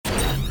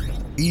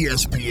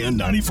ESPN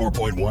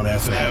 94.1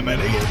 FM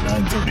and AM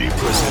 930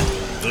 present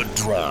The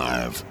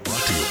Drive. Brought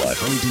to you by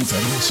Huntington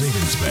Federal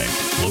Savings Bank.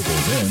 Local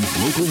then,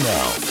 local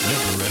now.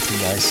 Member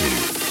FDIC.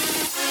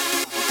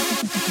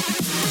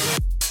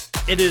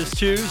 It is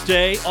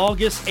Tuesday,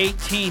 August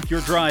 18th.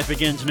 Your drive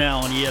begins now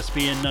on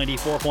ESPN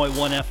 94.1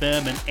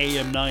 FM and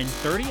AM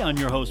 930. I'm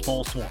your host,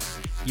 Paul Swann.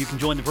 You can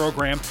join the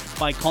program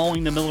by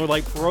calling the Miller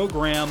Lite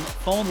program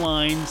phone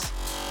lines.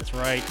 That's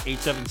right,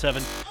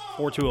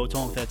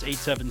 877-420-TALK. That's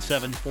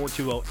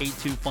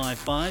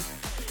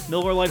 877-420-8255.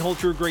 Miller Lite holds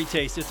true great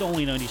taste. It's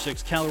only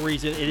 96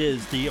 calories. It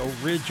is the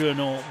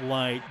original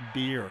light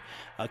beer.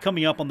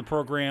 Coming up on the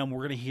program,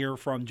 we're going to hear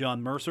from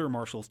John Mercer,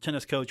 Marshall's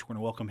tennis coach. We're going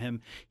to welcome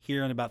him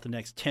here in about the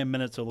next 10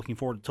 minutes, so looking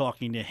forward to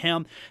talking to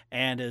him.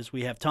 And as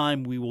we have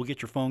time, we will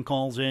get your phone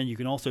calls in. You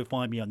can also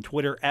find me on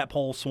Twitter,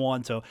 @Paul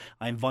Swann, so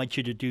I invite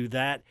you to do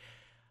that.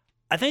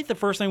 I think the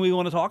first thing we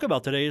want to talk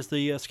about today is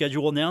the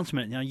schedule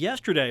announcement. Now,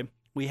 yesterday,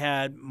 we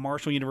had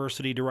Marshall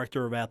University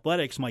Director of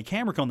Athletics, Mike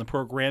Hamrick, on the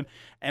program,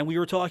 and we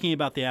were talking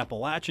about the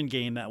Appalachian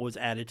game that was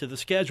added to the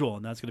schedule,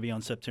 and that's going to be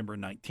on September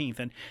 19th.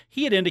 And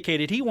he had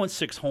indicated he wants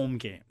 6 home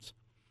games.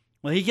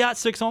 Well, he got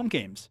 6 home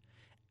games,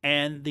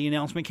 and the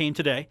announcement came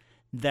today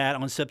that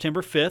on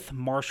September 5th,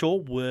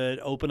 Marshall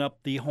would open up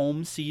the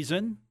home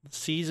season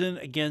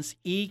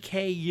against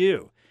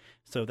EKU.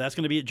 So that's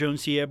going to be at Joan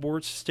C.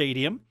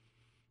 Stadium.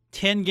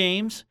 10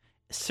 games,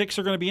 6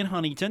 are going to be in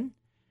Huntington.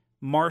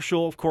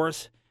 Marshall, of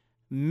course,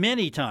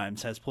 many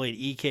times has played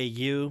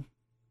EKU.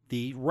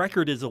 The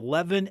record is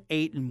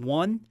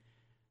 11-8-1,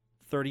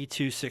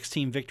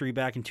 32-16 victory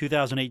back in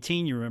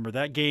 2018. You remember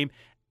that game.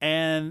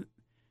 And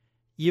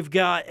you've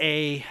got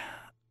a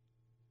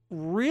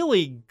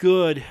really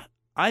good,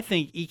 I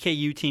think,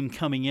 EKU team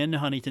coming into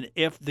Huntington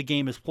if the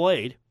game is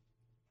played.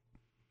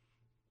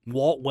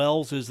 Walt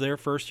Wells is their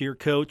first-year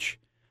coach.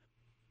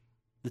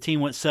 The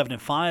team went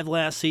 7-5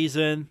 last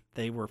season.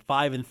 They were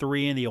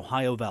 5-3 in the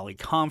Ohio Valley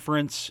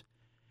Conference.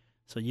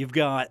 So you've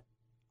got,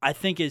 I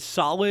think, a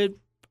solid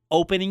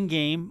opening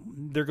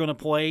game they're going to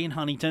play in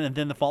Huntington, and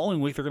then the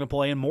following week they're going to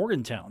play in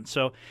Morgantown.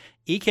 So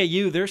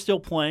EKU, they're still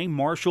playing.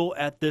 Marshall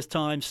at this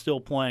time still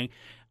playing.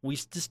 We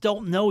just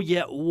don't know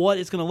yet what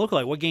it's going to look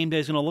like, what game day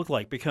is going to look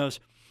like, because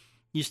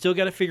you still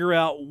got to figure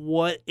out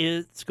what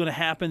is going to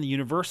happen. The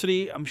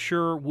university, I'm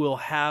sure, will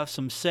have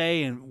some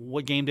say in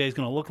what game day is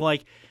going to look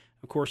like.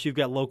 Of course, you've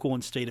got local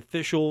and state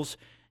officials.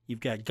 You've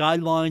got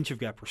guidelines. You've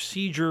got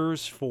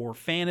procedures for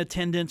fan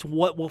attendance.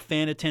 What will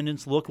fan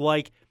attendance look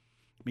like?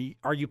 I mean,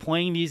 are you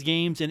playing these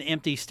games in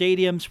empty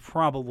stadiums?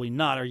 Probably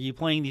not. Are you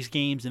playing these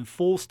games in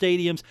full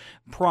stadiums?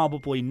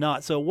 Probably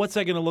not. So what's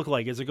that going to look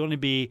like? Is it going to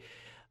be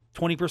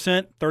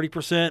 20%,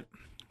 30%,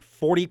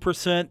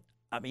 40%?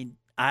 I mean,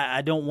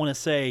 I don't want to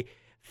say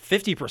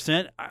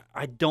 50%.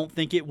 I don't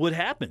think it would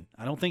happen.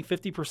 I don't think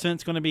 50%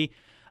 is going to be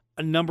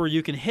a number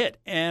you can hit.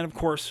 And, of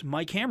course,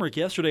 Mike Hamrick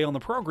yesterday on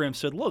the program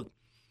said, look,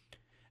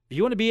 if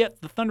you want to be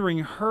at the Thundering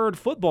Herd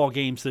football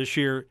games this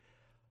year,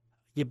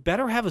 you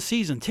better have a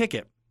season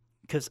ticket,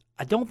 because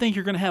I don't think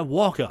you're going to have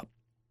walk-up.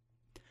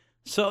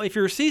 So if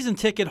you're a season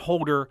ticket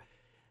holder,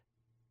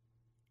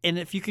 and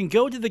if you can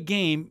go to the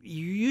game,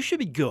 you should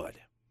be good.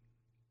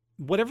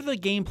 Whatever the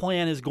game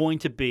plan is going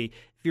to be,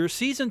 if you're a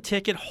season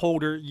ticket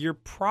holder, you're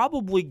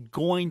probably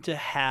going to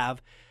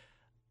have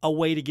a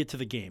way to get to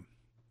the game.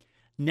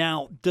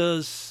 Now,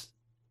 does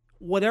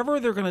whatever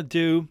they're going to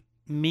do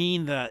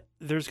mean that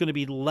there's going to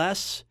be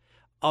less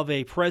of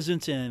a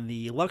presence in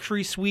the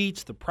luxury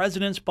suites, the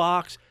president's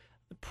box,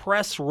 the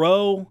press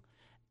row,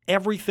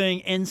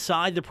 everything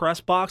inside the press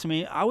box? I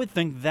mean, I would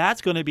think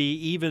that's going to be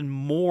even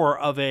more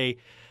of a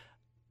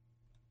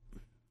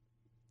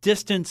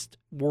distanced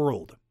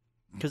world,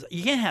 because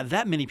you can't have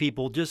that many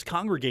people just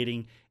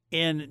congregating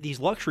in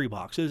these luxury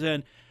boxes.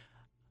 And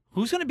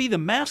who's going to be the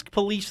masked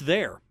police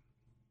there? I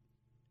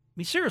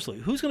mean, seriously,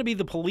 who's going to be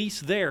the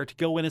police there to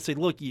go in and say,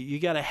 look, you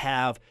got to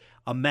have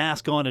a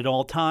mask on at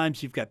all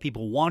times. You've got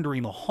people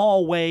wandering the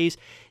hallways.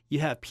 You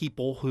have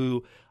people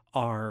who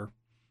are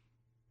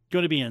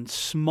going to be in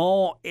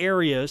small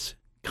areas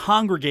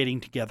congregating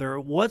together.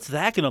 What's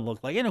that going to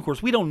look like? And, of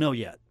course, we don't know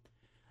yet.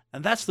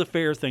 And that's the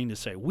fair thing to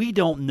say. We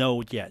don't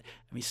know yet.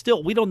 I mean,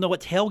 still, we don't know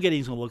what tailgating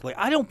is going to look like.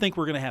 I don't think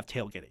we're going to have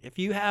tailgating. If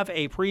you have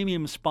a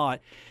premium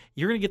spot,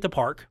 you're going to get the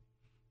park,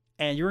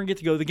 and you're going to get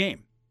to go to the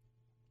game.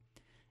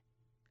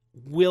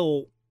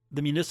 Will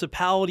the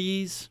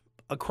municipalities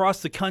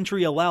across the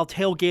country allow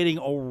tailgating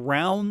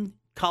around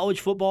college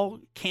football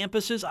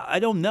campuses? I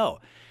don't know.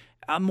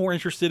 I'm more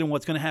interested in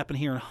what's going to happen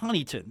here in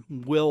Huntington.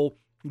 Will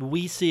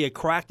we see a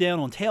crackdown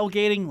on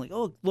tailgating? Like,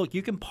 oh, look,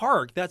 you can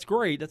park. That's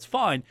great. That's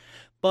fine.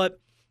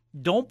 But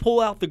don't pull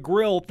out the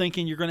grill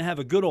thinking you're going to have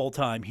a good old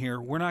time here.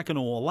 We're not going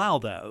to allow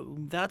that.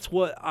 That's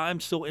what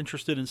I'm still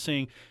interested in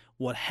seeing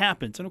what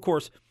happens. And, of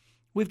course,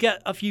 we've got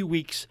a few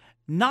weeks.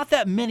 Not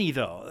that many,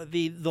 though.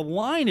 The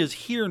line is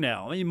here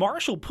now. I mean,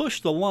 Marshall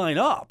pushed the line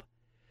up.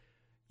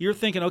 You're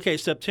thinking, okay,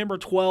 September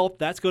 12th,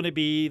 that's going to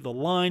be the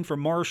line for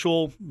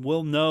Marshall.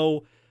 We'll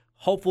know,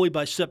 hopefully,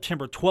 by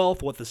September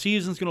 12th what the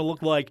season's going to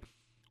look like.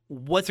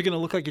 What's it going to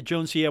look like at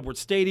Joan C.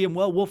 Stadium?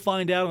 Well, we'll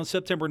find out on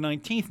September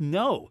 19th.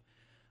 No,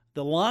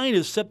 the line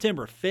is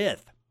September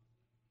 5th.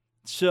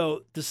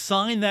 So to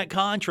sign that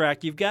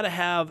contract, you've got to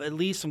have at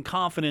least some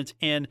confidence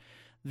in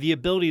the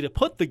ability to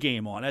put the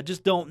game on. I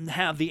just don't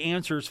have the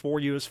answers for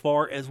you as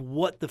far as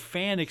what the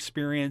fan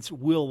experience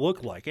will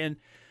look like. And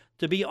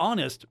to be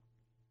honest,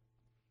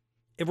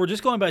 if we're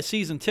just going by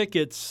season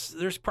tickets,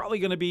 there's probably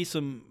going to be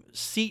some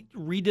seat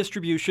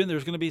redistribution.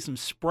 There's going to be some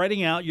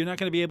spreading out. You're not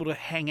going to be able to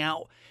hang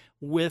out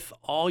with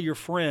all your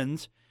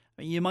friends.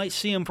 You might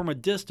see them from a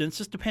distance,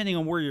 just depending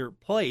on where you're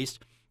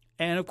placed.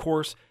 And, of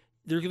course,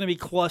 there's going to be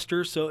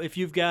clusters. So if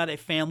you've got a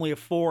family of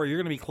 4, you're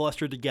going to be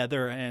clustered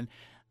together, and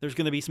there's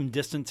going to be some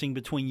distancing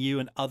between you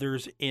and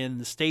others in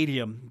the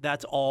stadium.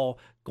 That's all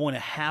going to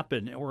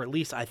happen, or at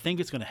least I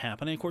think it's going to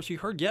happen. And, of course, you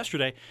heard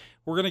yesterday,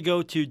 we're going to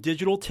go to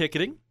digital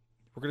ticketing.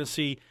 We're going to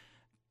see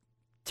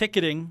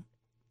ticketing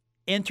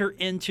enter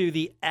into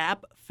the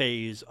app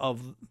phase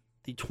of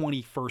the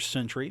 21st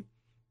century.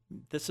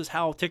 This is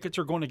how tickets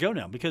are going to go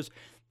now, because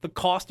the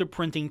cost of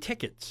printing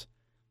tickets,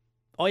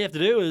 all you have to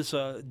do is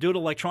do it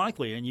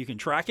electronically, and you can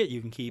track it.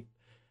 You can keep,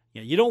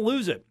 you don't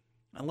lose it.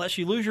 Unless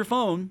you lose your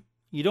phone,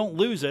 you don't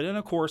lose it. And,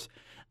 of course,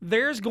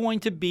 there's going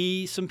to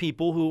be some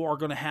people who are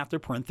going to have to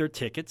print their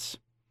tickets.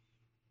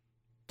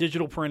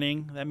 Digital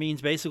printing, that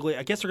means basically,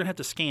 I guess they're going to have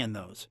to scan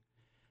those.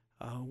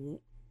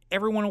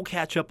 Everyone will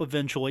catch up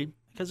eventually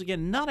because,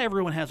 again, not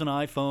everyone has an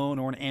iPhone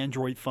or an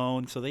Android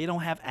phone, so they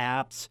don't have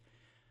apps.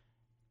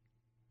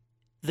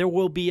 There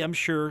will be, I'm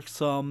sure,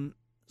 some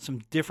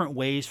different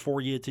ways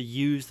for you to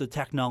use the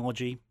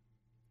technology,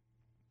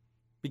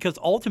 because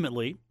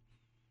ultimately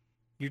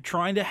you're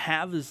trying to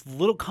have as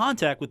little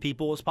contact with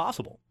people as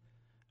possible.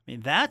 I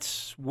mean,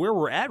 that's where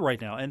we're at right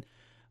now. And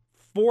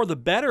for the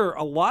better,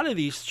 a lot of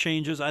these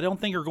changes I don't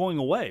think are going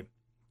away.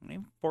 I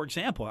mean, for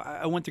example,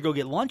 I went to go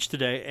get lunch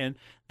today, and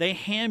they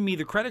hand me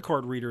the credit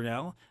card reader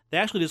now. They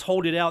actually just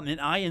hold it out, and then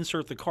I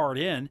insert the card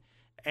in,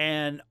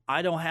 and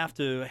I don't have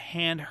to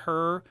hand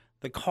her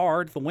the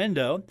card at the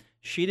window.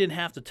 She didn't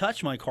have to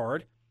touch my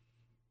card.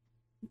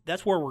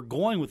 That's where we're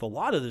going with a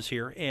lot of this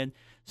here. And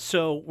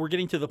so we're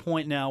getting to the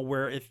point now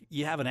where if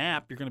you have an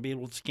app, you're going to be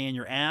able to scan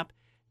your app.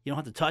 You don't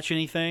have to touch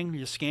anything. You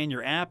just scan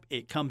your app.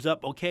 It comes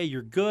up, okay,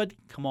 you're good.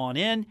 Come on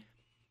in.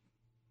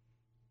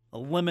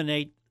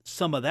 Eliminate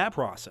some of that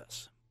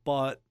process.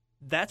 But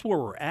that's where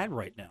we're at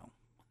right now.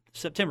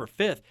 September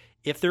 5th,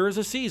 if there is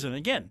a season,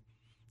 again,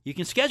 you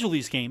can schedule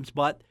these games,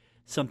 but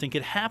something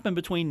could happen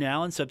between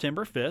now and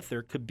September 5th.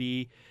 There could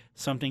be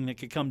something that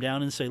could come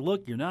down and say,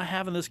 look, you're not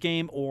having this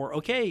game, or,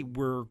 okay,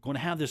 we're going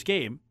to have this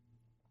game.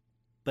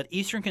 But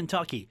Eastern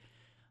Kentucky,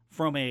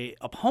 from a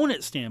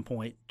opponent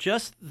standpoint,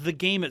 just the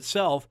game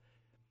itself,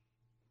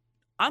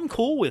 I'm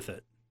cool with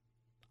it.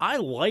 I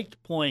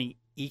liked playing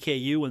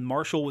EKU when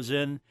Marshall was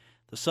in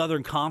the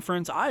Southern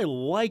Conference. I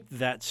liked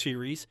that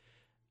series.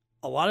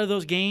 A lot of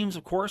those games,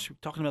 of course, we're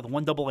talking about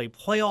the 1AA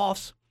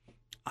playoffs.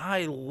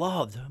 I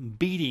loved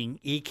beating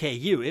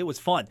EKU. It was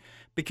fun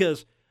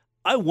because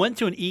I went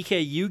to an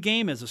EKU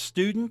game as a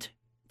student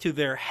to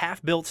their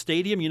half-built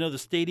stadium, the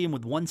stadium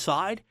with one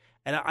side,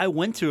 and I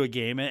went to a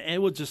game, and it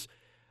was just,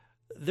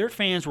 their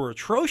fans were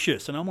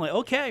atrocious, and I'm like,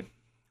 okay,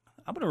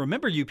 I'm going to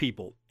remember you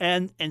people,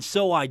 and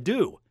so I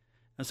do.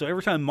 And so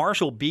every time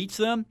Marshall beats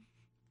them,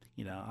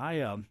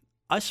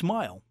 I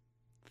smile.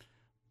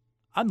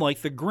 I'm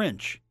like the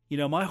Grinch.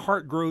 My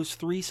heart grows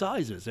 3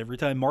 sizes every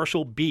time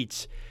Marshall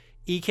beats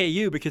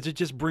EKU because it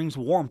just brings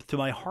warmth to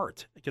my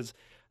heart, because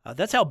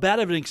that's how bad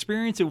of an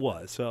experience it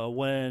was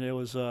when it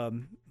was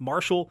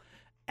Marshall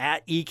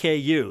at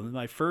EKU.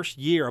 My first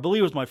year, I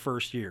believe it was my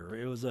first year.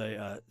 It was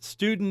a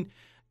student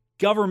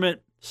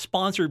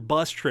government-sponsored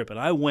bus trip, and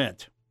I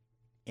went.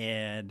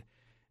 And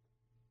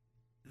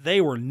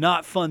they were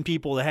not fun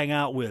people to hang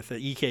out with at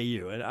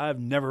EKU, and I've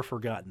never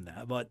forgotten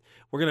that. But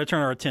we're going to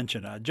turn our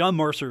attention. John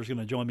Mercer is going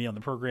to join me on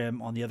the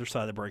program on the other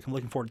side of the break. I'm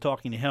looking forward to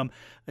talking to him.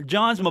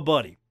 John's my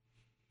buddy.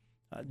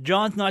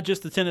 John's not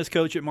just the tennis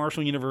coach at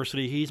Marshall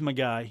University. He's my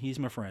guy. He's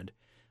my friend.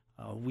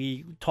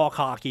 We talk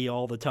hockey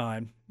all the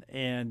time,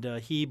 and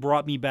he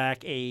brought me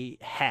back a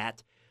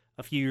hat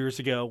a few years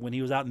ago when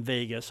he was out in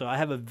Vegas. So I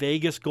have a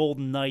Vegas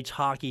Golden Knights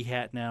hockey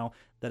hat now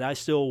that I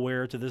still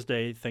wear to this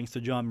day, thanks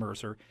to John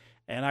Mercer.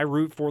 And I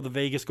root for the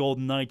Vegas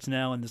Golden Knights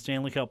now in the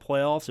Stanley Cup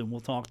playoffs, and we'll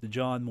talk to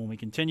John when we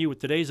continue with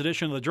today's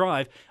edition of The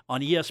Drive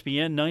on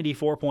ESPN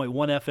 94.1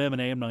 FM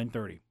and AM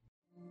 930.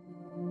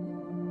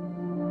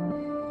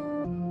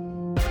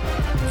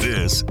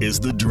 This is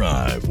The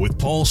Drive with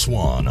Paul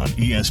Swann on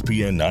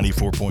ESPN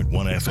 94.1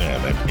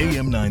 FM and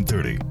AM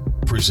 930.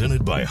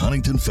 Presented by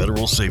Huntington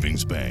Federal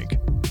Savings Bank.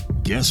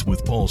 Guests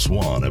with Paul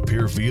Swann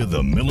appear via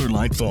the Miller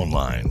Lite phone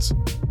lines.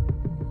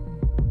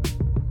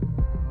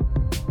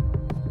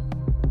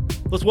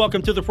 Let's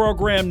welcome to the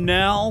program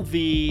now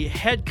the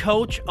head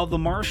coach of the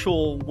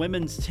Marshall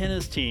women's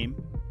tennis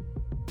team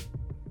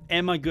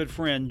and my good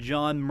friend,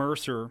 John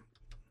Mercer.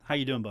 How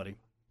you doing, buddy?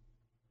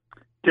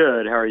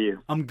 Good. How are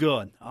you? I'm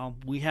good.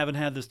 We haven't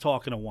had this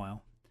talk in a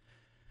while.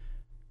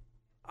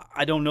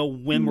 I don't know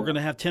when we're going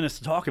to have tennis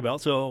to talk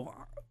about, so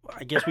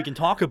I guess we can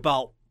talk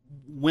about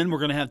when we're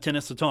going to have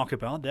tennis to talk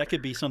about. That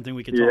could be something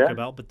we could talk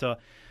about. But,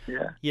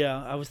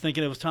 I was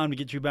thinking it was time to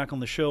get you back on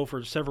the show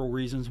for several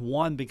reasons.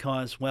 One,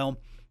 because, well,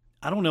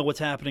 I don't know what's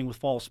happening with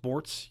fall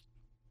sports.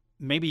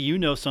 Maybe you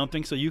know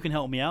something, so you can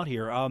help me out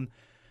here. I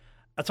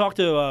talked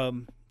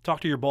to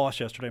your boss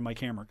yesterday, Mike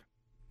Hamrick.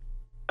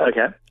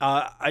 Okay.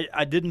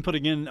 I didn't put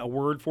in a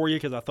word for you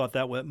because I thought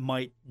that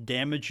might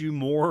damage you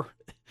more.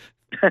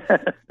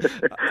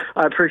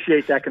 I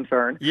appreciate that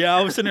concern. Yeah,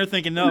 I was sitting there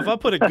thinking, no, if I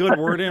put a good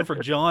word in for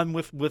John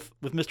with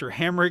Mr.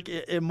 Hamrick,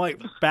 it might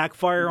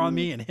backfire on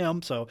me and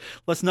him. So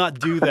let's not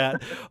do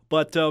that.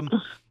 But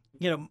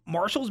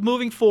Marshall's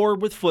moving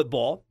forward with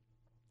football.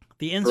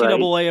 The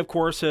NCAA, of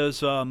course,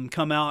 has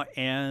come out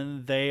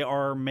and they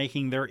are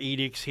making their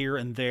edicts here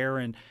and there,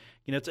 and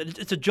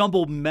it's a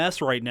jumbled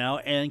mess right now.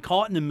 And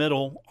caught in the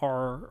middle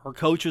are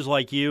coaches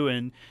like you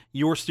and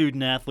your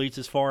student athletes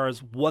as far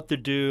as what to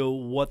do,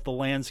 what the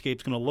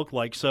landscape's going to look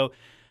like. So,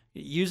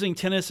 using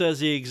tennis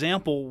as the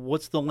example,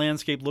 what's the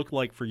landscape look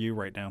like for you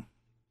right now?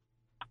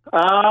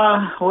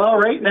 Well,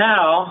 right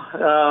now,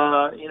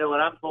 what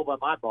I'm told by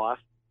my boss.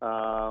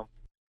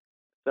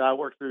 So I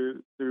work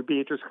through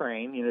Beatrice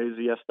Crane, who's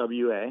the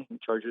SWA, in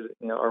charge of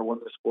our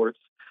women's sports,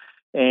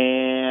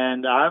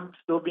 and I'm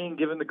still being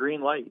given the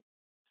green light.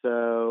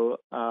 So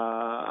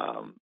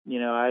I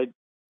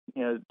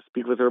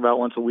speak with her about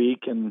once a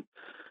week, and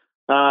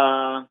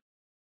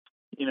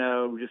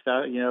just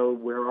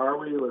where are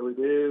we? What do we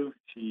do?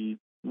 She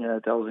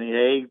tells me,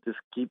 hey, just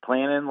keep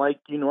planning like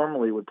you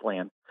normally would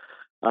plan.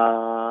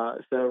 So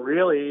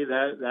really,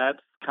 that's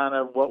kind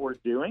of what we're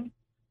doing.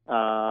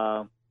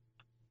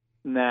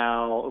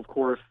 Now, of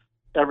course,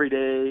 every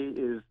day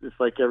is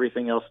like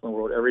everything else in the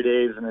world. Every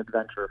day is an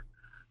adventure.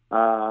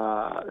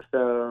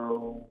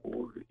 So,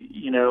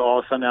 all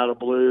of a sudden out of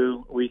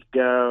blue, a week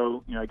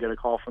ago, I get a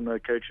call from the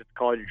coach at the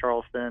College of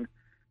Charleston.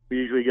 We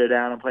usually go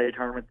down and play a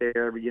tournament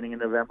there beginning in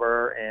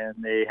November,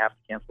 and they have to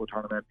cancel the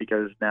tournament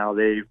because now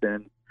they've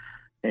been,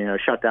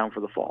 shut down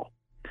for the fall.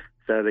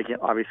 So they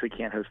obviously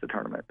can't host the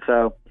tournament.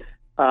 So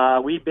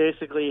we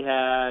basically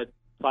had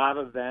 5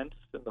 events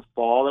in the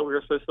fall that we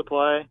were supposed to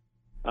play.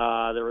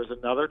 There was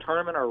another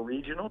tournament, our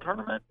regional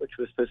tournament, which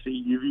was supposed to be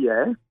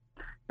UVA.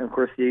 And, of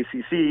course, the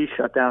ACC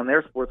shut down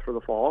their sports for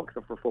the fall,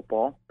 except for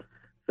football.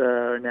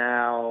 So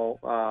now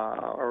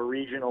our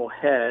regional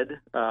head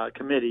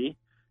committee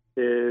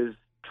is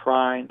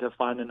trying to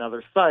find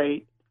another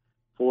site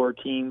for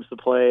teams to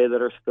play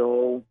that are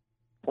still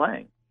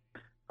playing.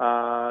 So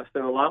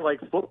a lot like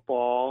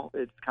football,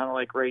 it's kind of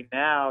like right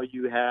now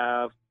you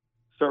have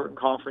certain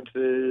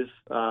conferences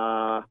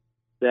that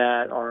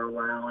are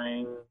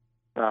allowing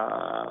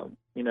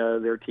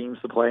their teams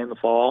to play in the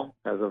fall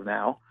as of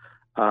now.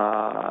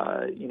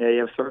 You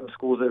have certain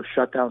schools that have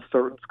shut down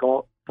certain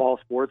fall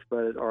sports,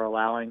 but are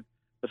allowing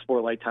a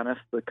sport like tennis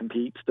to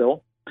compete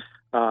still.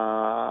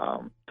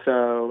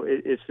 So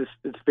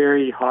it's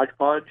very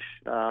hodgepodge.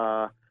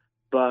 But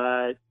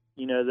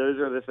those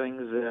are the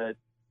things that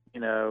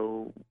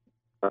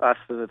us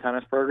as a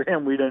tennis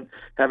program we didn't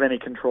have any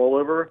control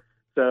over.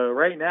 So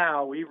right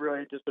now we've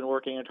really just been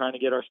working on trying to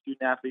get our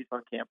student athletes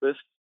on campus,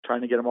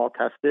 trying to get them all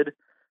tested.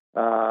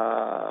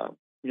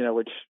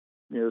 Which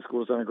the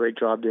school's done a great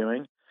job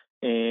doing,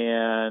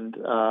 and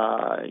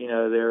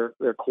they're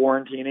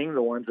quarantining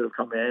the ones that have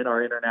come in.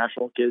 Our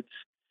international kids,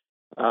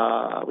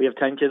 we have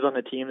 10 kids on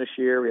the team this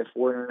year. We have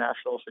 4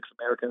 international, 6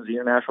 Americans. The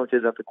international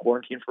kids have to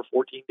quarantine for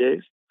 14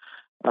 days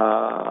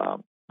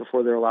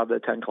before they're allowed to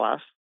attend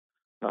class,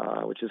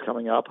 which is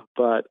coming up.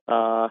 But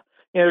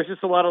there's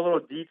just a lot of little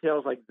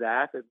details like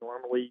that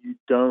normally you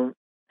don't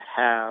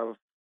have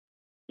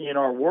in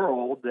our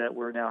world that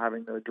we're now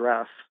having to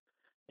address.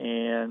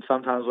 And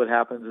sometimes what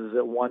happens is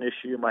that one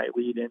issue might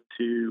lead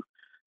into,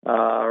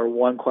 or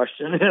one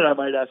question that I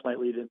might ask might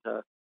lead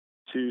into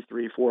 2,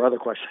 3, 4 other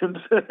questions.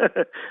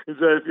 And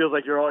so it feels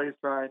like you're always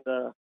trying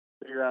to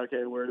figure out,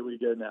 okay, where do we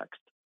go next?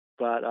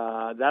 But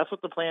that's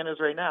what the plan is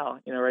right now.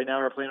 Right now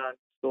we're planning on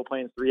still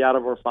playing 3 out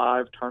of our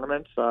 5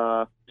 tournaments.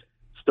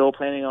 Still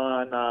planning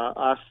on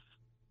us,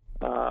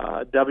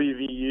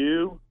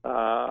 WVU,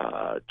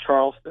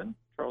 Charleston,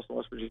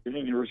 West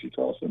Virginia, University of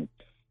Charleston,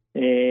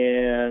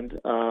 and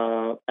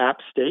App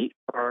State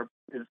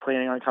is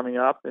planning on coming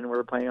up, and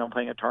we're planning on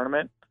playing a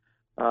tournament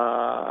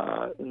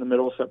in the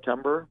middle of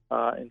September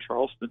in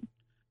Charleston,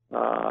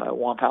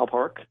 Wampau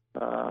Park,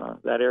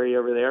 that area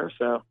over there.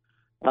 So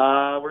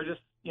we're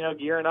just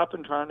gearing up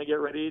and trying to get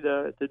ready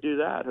to do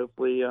that.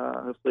 Hopefully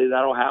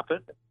that'll happen.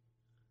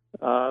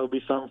 It'll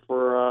be something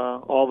for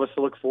all of us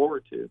to look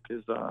forward to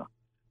because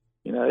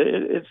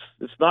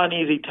it's not an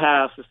easy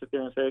task to sit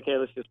there and say, okay,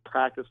 let's just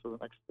practice for the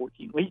next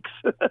 14 weeks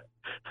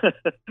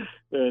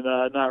and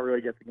not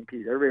really get to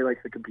compete. Everybody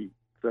likes to compete.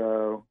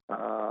 So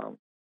I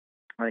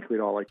think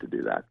we'd all like to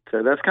do that.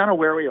 So that's kind of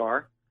where we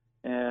are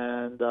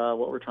and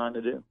what we're trying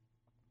to do.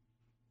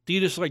 Do you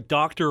just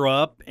doctor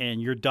up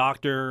and your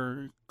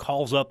doctor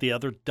calls up the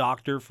other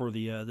doctor for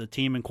the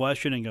team in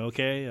question and go,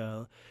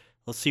 okay,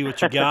 Let's see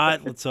what you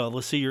got. Let's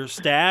see your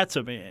stats.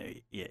 I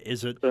mean,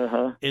 is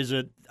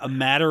it a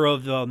matter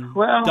of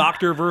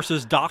doctor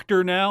versus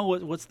doctor now?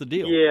 What's the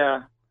deal?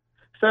 Yeah.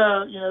 So,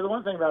 the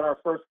one thing about our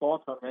first fall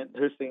tournament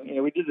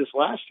hosting, we did this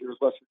last year. It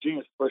was West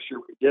Virginia's the first year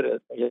we did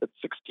it. We had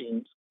 6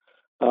 teams.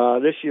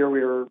 This year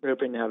we were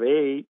hoping to have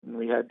 8, and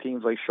we had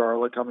teams like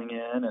Charlotte coming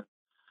in and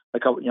a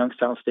couple,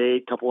 Youngstown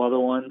State, a couple other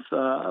ones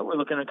were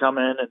looking to come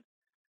in. And,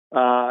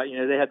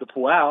 they had to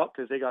pull out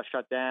because they got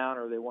shut down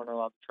or they weren't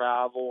allowed to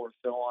travel or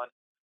so on.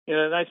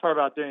 The nice part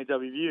about doing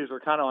WVU is we're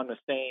kind of on the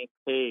same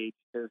page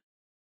because,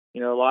 a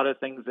lot of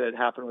things that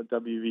happen with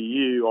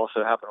WVU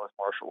also happen with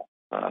Marshall.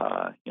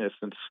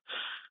 Since,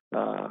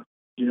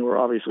 we're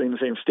obviously in the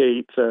same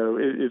state. So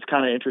it's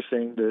kind of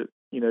interesting that,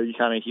 you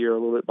kind of hear a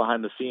little bit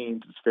behind the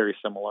scenes. It's very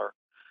similar.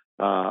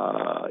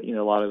 A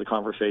lot of the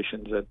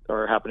conversations that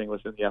are happening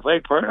within the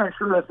athletic part. I'm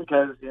sure that's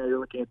because, you're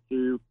looking at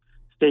 2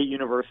 state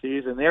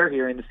universities and they're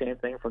hearing the same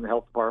thing from the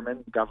health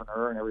department,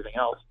 governor, and everything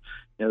else,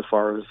 as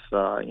far as,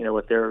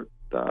 what they're,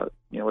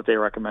 what they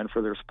recommend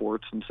for their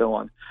sports and so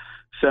on.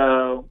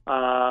 So,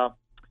 like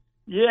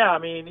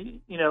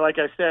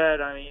I said,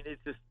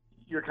 it's just,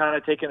 you're kind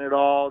of taking it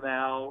all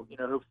now,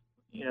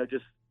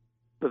 just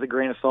with a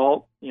grain of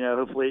salt.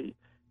 Hopefully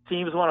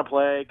teams want to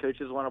play,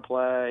 coaches want to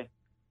play.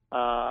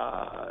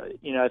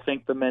 I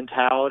think the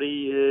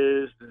mentality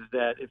is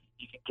that if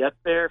you can get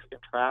there, if you can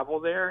travel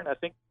there, and I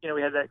think,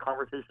 we had that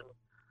conversation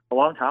a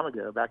long time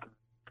ago, back in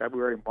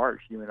February,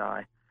 March, you and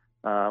I,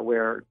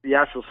 where the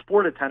actual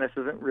sport of tennis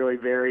isn't really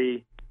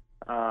very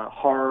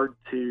hard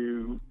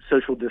to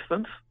social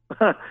distance.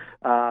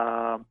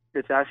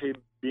 It's actually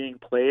being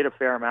played a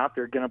fair amount.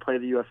 They're going to play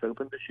the U.S.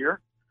 Open this year.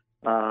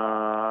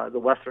 The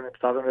Western and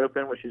Southern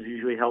Open, which is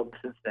usually held in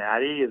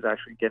Cincinnati, is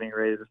actually getting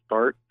ready to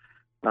start,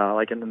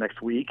 in the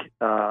next week.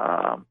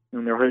 And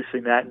they're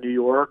hosting that in New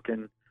York.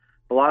 And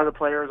a lot of the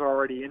players are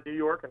already in New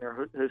York, and they're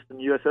hosting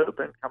the U.S.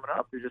 Open coming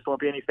up. There just won't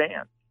be any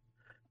fans.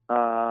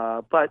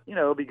 But,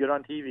 it'll be good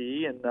on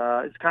TV. And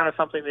it's kind of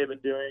something they've been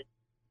doing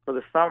for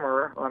the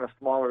summer on a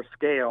smaller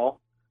scale.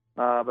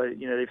 But,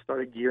 they've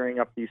started gearing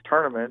up these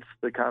tournaments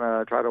to kind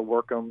of try to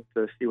work them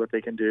to see what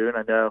they can do. And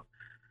I know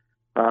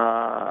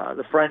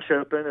the French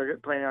Open, they're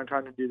planning on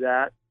trying to do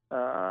that,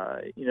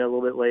 a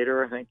little bit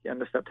later, I think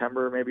end of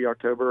September, maybe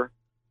October.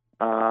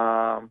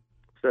 So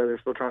they're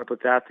still trying to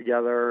put that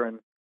together. And,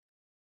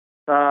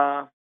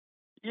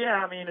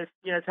 it's,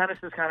 tennis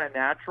is kind of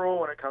natural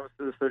when it comes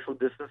to the social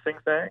distancing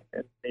thing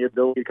and the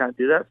ability to kind of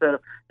do that. So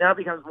now it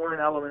becomes more an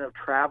element of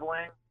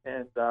traveling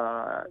and,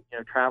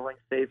 traveling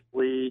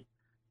safely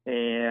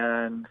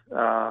and,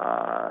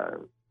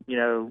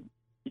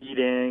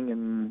 eating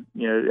and,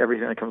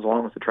 everything that comes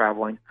along with the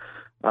traveling.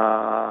 But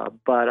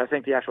I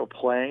think the actual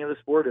playing of the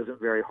sport isn't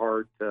very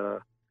hard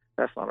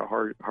that's not a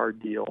hard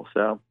deal.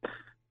 So,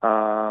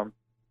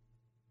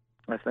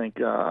 I think,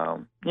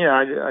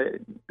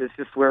 it's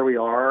just where we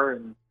are,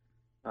 and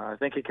I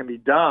think it can be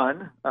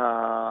done,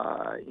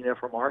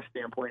 from our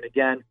standpoint.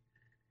 Again,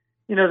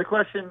 the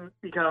question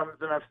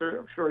becomes, and I'm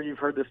sure you've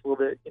heard this a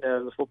little bit,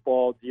 the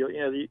football deal,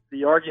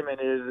 the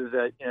argument is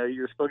that,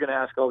 you're still going to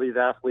ask all these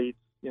athletes,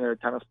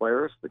 tennis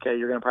players, okay,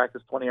 you're going to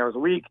practice 20 hours a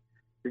week.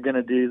 You're going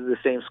to do the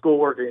same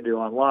schoolwork you're going to do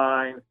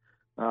online,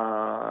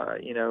 or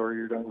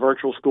you're doing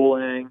virtual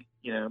schooling,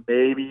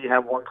 maybe you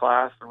have one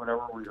class or whatever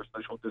where you're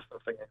social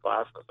distancing in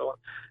class and so on.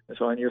 And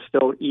so on. You're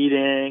still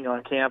eating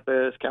on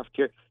campus,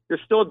 cafeteria. You're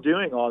still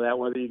doing all that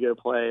whether you go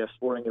play a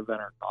sporting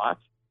event or not.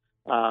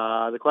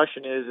 The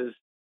question is,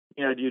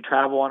 do you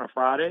travel on a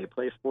Friday,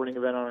 play a sporting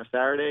event on a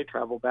Saturday,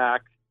 travel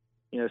back,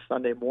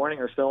 Sunday morning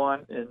or so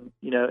on? And,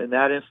 in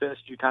that instance,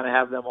 you kind of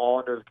have them all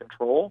under the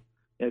control.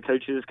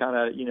 Coaches kind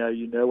of,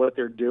 what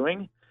they're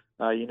doing.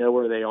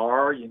 Where they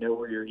are,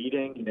 where you're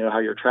eating, how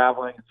you're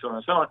traveling, and so on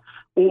and so on.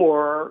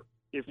 Or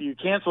if you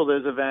cancel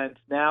those events,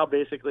 now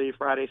basically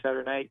Friday,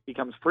 Saturday night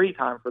becomes free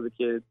time for the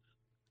kids,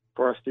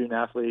 for our student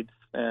athletes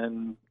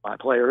and my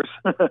players.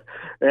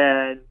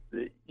 And,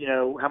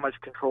 how much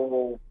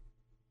control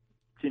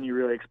can you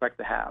really expect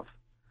to have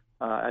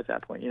at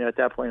that point? At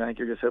that point, I think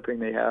you're just hoping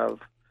they have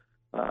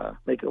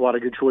make a lot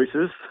of good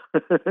choices.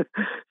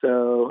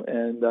 So,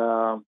 and,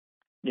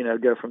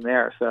 go from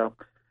there. So,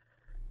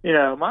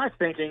 my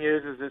thinking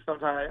is that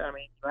sometimes,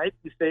 you might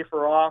be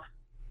safer off,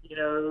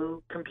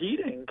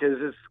 competing, because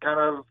it's kind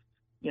of,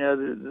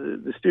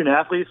 the student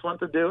athletes want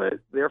to do it.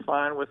 They're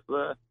fine with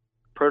the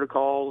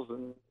protocols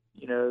and,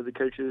 the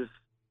coaches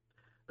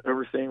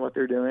overseeing what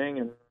they're doing,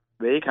 and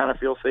they kind of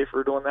feel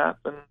safer doing that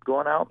than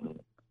going out and,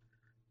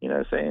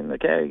 saying,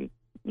 okay,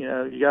 you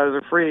guys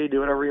are free, do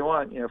whatever you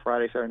want,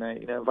 Friday, Saturday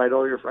night, invite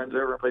all your friends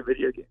over and play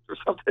video games or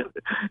something.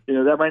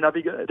 That might not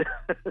be good.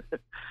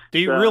 Do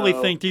you really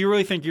think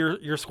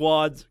your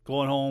squad's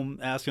going home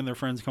asking their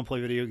friends to come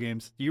play video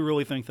games? Do you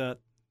really think that?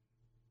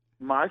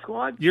 My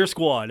squad? Your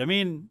squad. I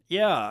think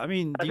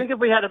if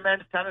we had a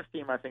men's tennis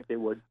team, I think they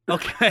would.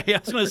 Okay, I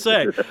was going to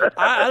say,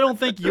 I don't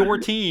think your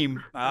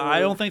team. I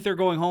don't think they're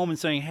going home and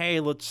saying, "Hey,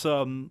 let's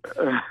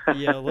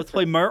let's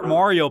play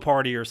Mario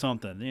Party or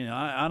something."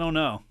 I don't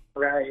know.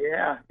 Right?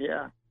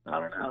 Yeah. I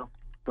don't know,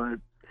 but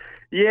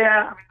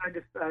Yeah, I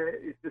mean,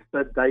 it's just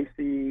a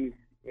dicey,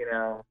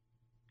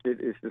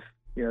 it's just,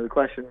 the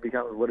question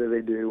becomes, what do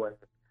they do when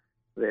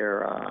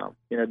they're,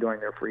 during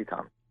their free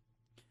time?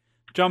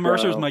 John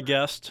Mercer is my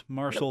guest,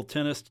 Marshall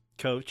tennis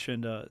coach,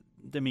 and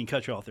didn't mean to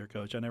cut you off there,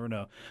 Coach. I never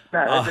know.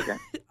 No, that's okay.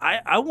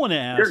 I want to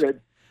ask. You're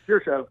good. It's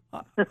your show.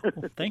 Well,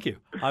 thank you.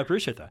 I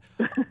appreciate that.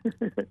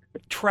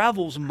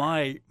 Travel's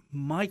my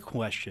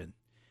question.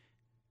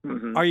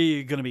 Mm-hmm. Are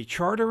you going to be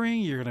chartering?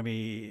 You're going to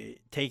be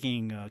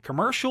taking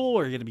commercial,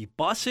 or are you going to be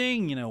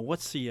busing?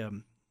 What's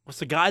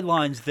the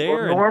guidelines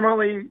there? Well,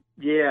 normally,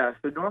 yeah.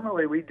 So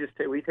normally we just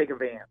we take a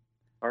van.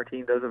 Our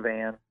team does a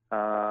van.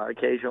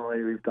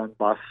 Occasionally we've done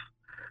bus.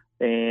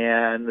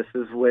 And this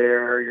is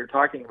where you're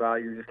talking about,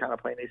 you're just kind of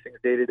playing these things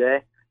day to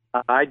day.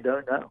 I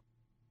don't know.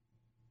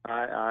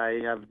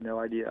 I have no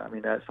idea. I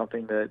mean, that's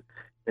something that,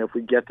 if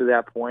we get to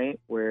that point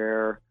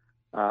where,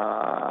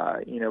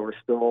 we're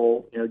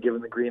still,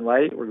 given the green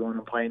light, we're going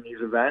to play in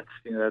these events,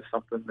 that's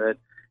something that,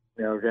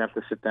 we're going to have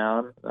to sit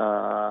down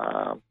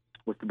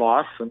with the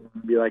boss and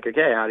be like,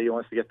 okay, how do you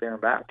want us to get there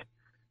and back?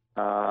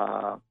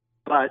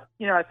 But,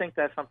 I think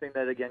that's something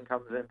that, again,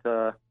 comes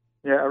into,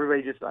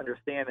 everybody just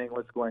understanding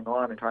what's going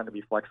on and trying to be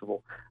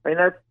flexible. I mean,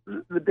 that's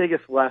the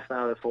biggest lesson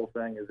out of this whole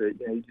thing is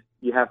that,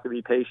 you have to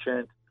be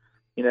patient.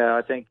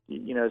 I think,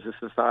 as a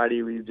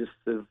society, we just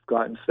have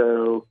gotten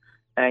so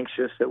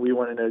anxious that we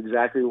want to know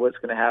exactly what's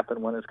going to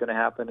happen, when it's going to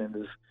happen. And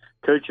as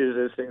coaches,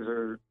 those things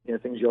are,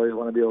 things you always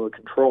want to be able to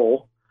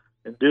control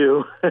and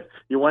do.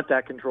 You want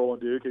that control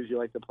and do because you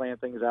like to plan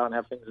things out and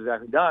have things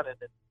exactly done. And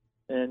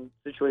in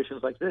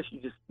situations like this,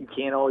 you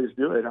can't always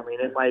do it. I mean,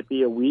 it might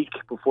be a week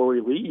before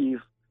we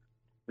leave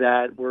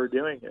that we're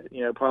doing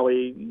it.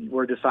 Probably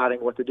we're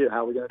deciding what to do.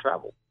 How are we going to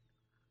travel?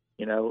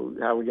 How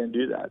are we going to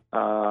do that?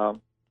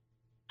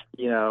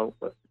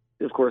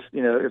 Of course,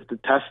 if the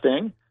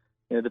testing,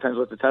 it depends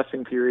what the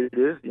testing period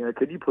is.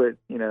 Could you put,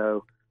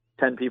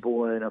 10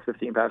 people in a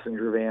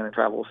 15-passenger van and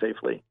travel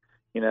safely?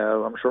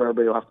 I'm sure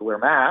everybody will have to wear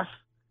masks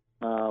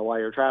while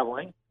you're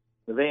traveling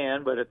the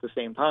van, but at the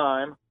same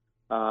time,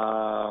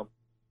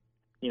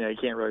 you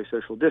can't really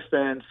social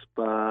distance,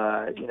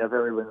 but, if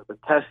everyone's been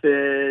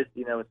tested,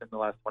 within the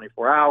last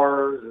 24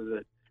 hours,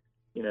 is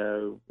it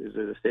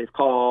a safe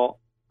call?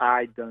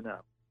 I don't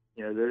know.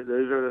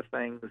 Those are the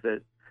things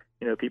that,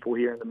 people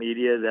hear in the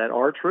media that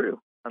are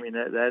true. I mean,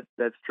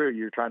 that's true.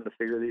 You're trying to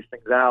figure these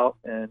things out,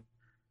 and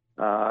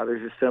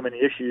there's just so many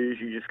issues.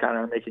 You just kind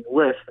of are making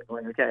lists and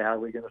going, okay, how are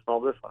we going to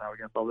solve this one? How are we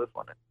going to solve this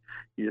one? And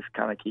you just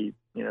kind of keep,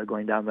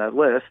 going down that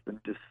list and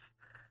just,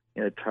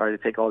 try to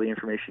take all the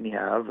information you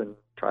have and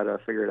try to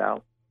figure it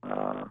out,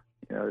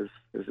 as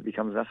it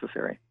becomes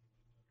necessary.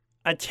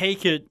 I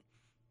take it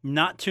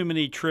not too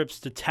many trips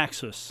to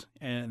Texas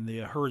and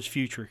the Herd's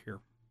future here.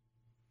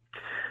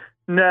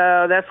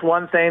 No, that's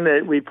one thing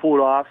that we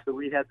pulled off. So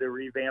we had to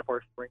revamp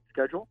our spring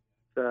schedule.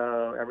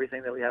 So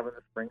everything that we have in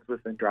the spring is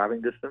within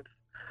driving distance.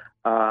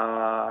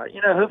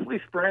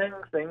 Hopefully spring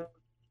things,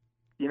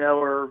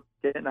 are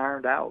getting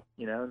ironed out,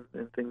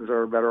 and things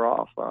are better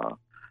off.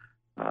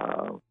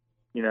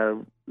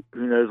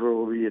 Who knows where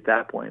we'll be at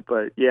that point.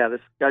 But, yeah, the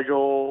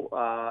schedule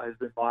has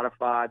been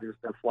modified. There's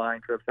no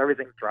flying trips.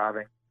 Everything's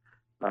driving,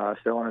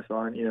 so on and so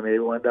on. Maybe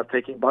we'll end up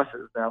taking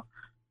buses. Now,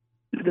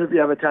 if you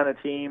have a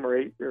team or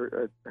 8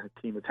 or a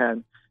team of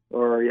 10,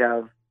 or you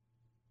have,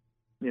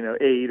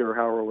 8 or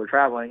however we're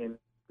traveling, and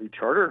we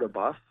chartered a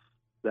bus,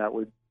 that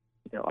would,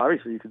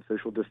 obviously you can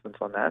social distance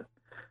on that.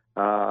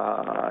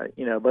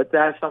 But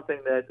that's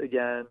something that,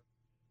 again,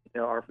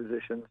 our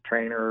physicians,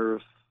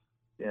 trainers,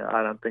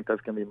 I don't think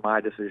that's going to be my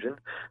decision.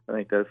 I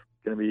think that's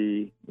going to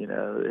be,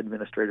 the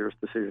administrator's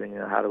decision.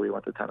 How do we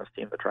want the tennis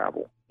team to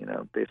travel?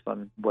 Based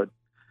on what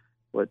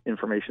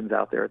information's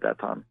out there at that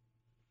time.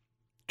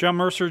 John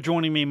Mercer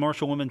joining me,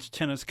 Marshall women's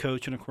tennis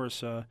coach, and of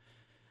course,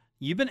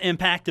 you've been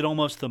impacted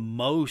almost the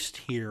most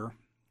here.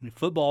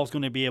 Football is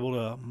going to be able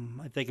to,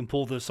 if they can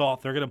pull this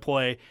off, they're going to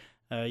play.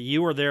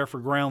 You were there for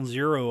ground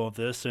zero of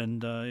this,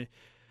 and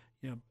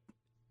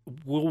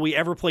will we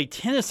ever play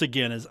tennis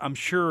again? Is I'm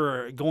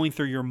sure going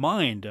through your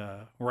mind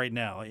right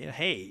now.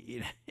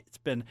 Hey, it's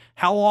been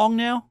how long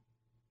now?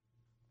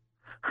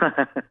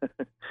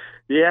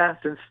 Yeah,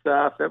 since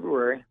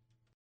February.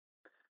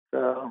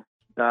 So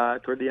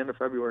toward the end of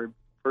February,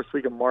 first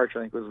week of March, I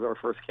think was our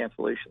first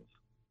cancellations.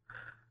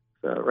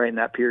 So right in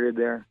that period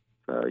there.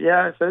 So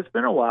yeah, so it's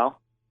been a while.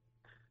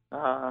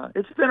 But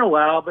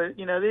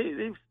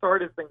they've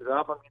started things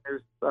up. I mean,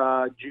 there's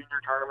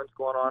junior tournaments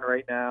going on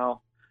right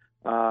now.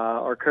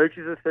 Our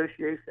Coaches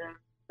Association,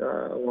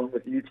 along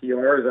with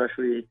UTR, is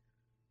actually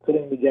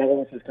putting together,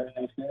 which is coming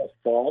out soon, a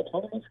fall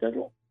tournament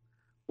schedule,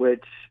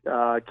 which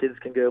kids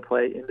can go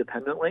play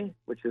independently,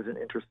 which is an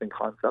interesting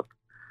concept.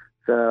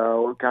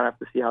 So we'll kind of have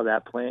to see how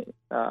that plays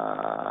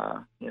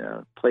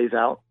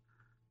out.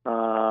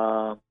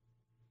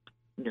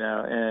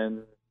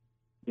 And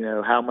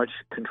how much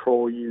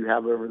control you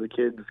have over the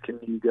kids. Can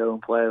you go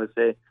and play? Let's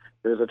say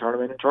there's a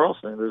tournament in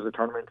Charleston, there's a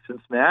tournament in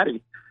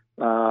Cincinnati.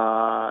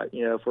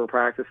 If we're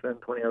practicing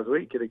 20 hours a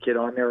week, get a kid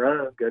on their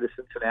own, go to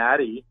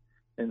Cincinnati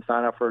and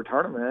sign up for a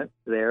tournament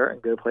there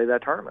and go play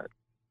that tournament,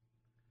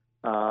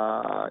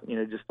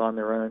 just on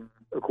their own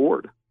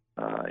accord.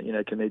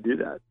 Can they do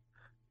that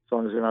as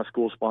long as they're not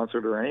school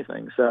sponsored or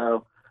anything?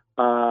 So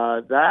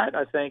that,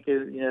 I think,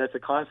 is, it's a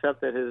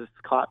concept that has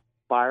caught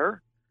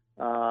fire,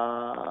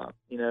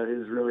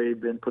 has really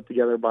been put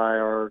together by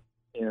our,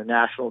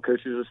 National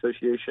Coaches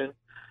Association.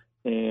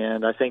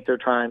 And I think they're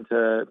trying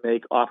to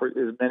make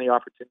as many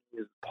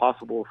opportunities as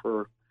possible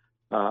for,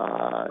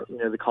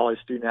 the college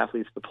student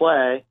athletes to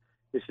play.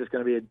 It's just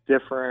going to be a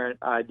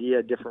different idea,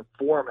 a different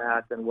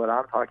format than what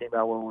I'm talking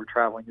about, where we're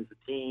traveling as a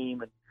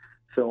team and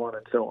so on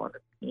and so on.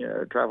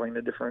 Traveling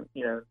to different,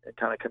 and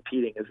kind of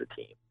competing as a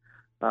team.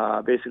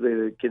 Basically,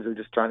 the kids are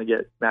just trying to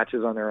get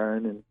matches on their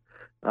own and,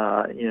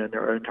 in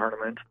their own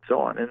tournaments and so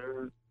on.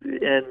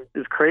 And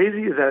as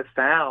crazy as that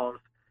sounds,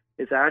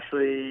 it's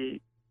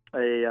actually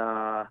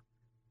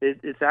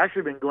it's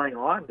actually been going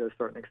on to a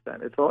certain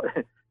extent. It's all,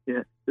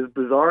 as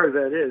bizarre as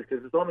that is,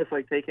 because it's almost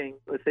like taking,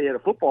 let's say you had a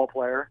football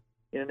player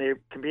and they're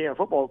competing a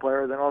football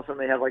player, then all of a sudden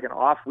they have like an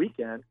off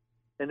weekend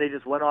and they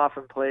just went off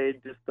and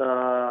played just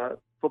a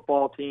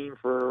football team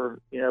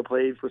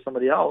played for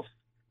somebody else,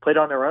 played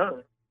on their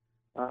own,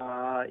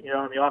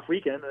 on the off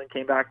weekend, and then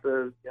came back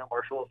to,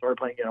 Marshall and started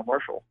playing,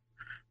 Marshall.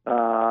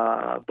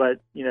 But,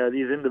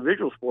 these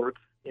individual sports,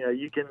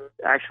 you can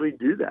actually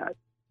do that.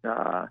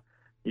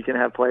 You can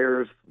have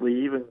players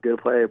leave and go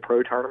play a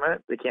pro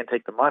tournament. They can't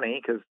take the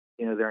money because,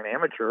 they're an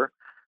amateur,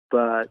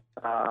 but,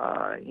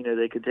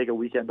 they could take a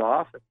weekend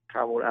off and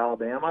travel to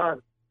Alabama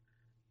and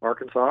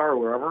Arkansas or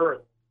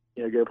wherever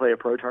and, go play a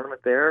pro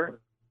tournament there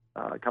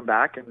and come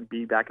back and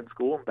be back in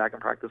school and back in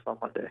practice on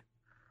Monday.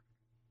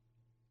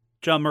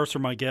 John Mercer,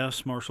 my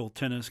guest, Marshall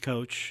tennis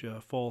coach,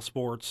 fall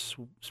sports,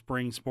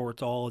 spring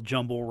sports, all a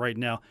jumble right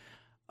now.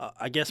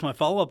 I guess my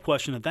follow-up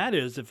question to that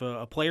is, if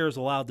a player is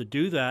allowed to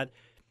do that,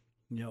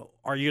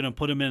 are you going to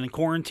put him in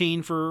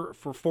quarantine for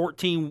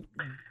 14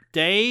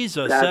 days,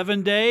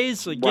 7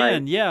 days?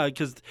 Again, right. Yeah,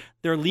 because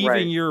they're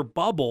leaving your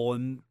bubble,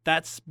 and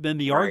that's been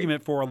the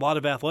argument for a lot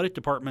of athletic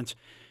departments,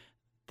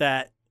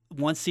 that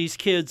once these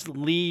kids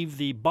leave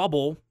the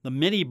bubble, the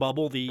mini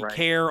bubble, the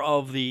care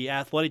of the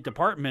athletic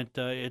department,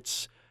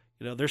 it's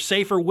they're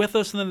safer with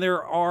us than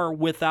there are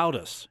without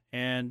us,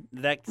 and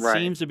that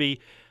seems to be.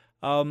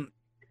 For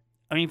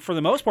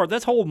the most part,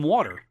 that's holding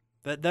water.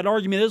 That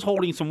argument is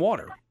holding some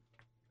water.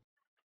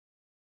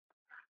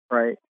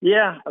 Right.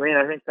 Yeah.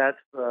 I think that's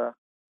the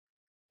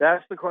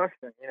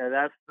question.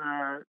 That's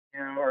our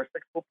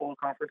 6 football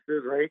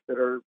conferences, right, that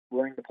are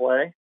willing to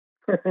play.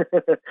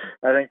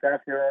 I think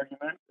that's your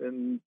argument,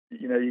 and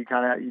you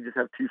just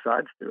have two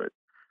sides to it.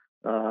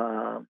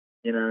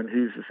 And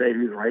who's to say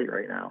who's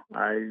right now?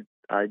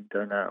 I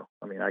don't know.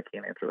 I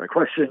can't answer that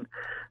question.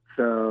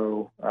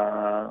 So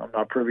I'm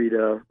not privy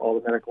to all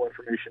the medical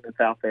information that's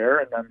out there,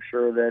 and I'm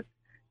sure that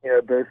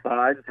both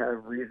sides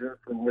have reasons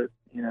for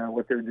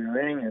what they're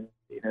doing,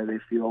 and they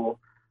feel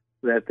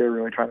that they're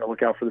really trying to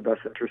look out for the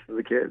best interest of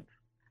the kids.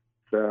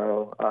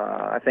 So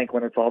I think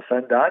when it's all said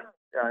and done,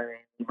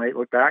 you might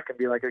look back and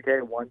be like, okay,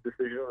 one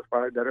decision was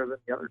probably better than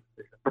the other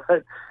decision.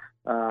 But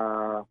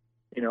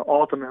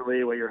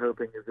ultimately, what you're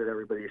hoping is that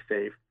everybody's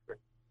safe, and,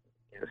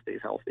 stays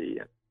healthy,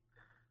 and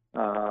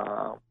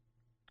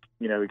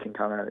we can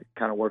kind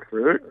of work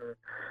through it. And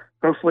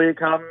hopefully,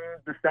 come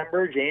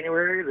December,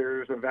 January,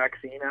 there's a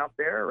vaccine out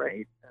there,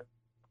 right? And,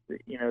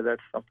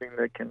 that's something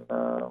that can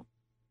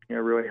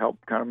really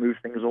help kind of move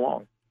things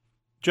along.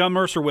 John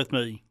Mercer with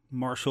me,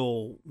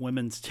 Marshall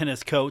women's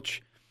tennis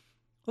coach.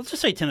 Let's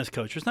just say tennis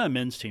coach. There's not a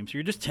men's team, so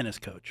you're just tennis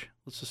coach.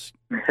 Let's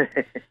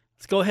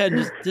go ahead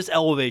and just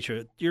elevate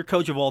you. You're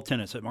coach of all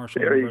tennis at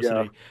Marshall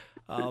University.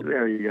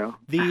 There you go.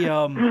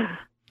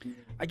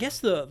 I guess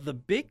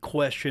the big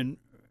question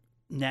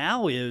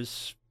now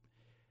is,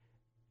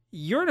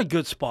 you're in a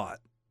good spot.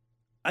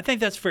 I think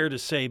that's fair to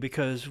say,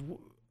 because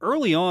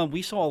early on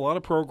we saw a lot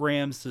of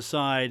programs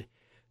decide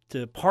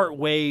to part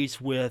ways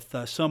with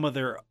some of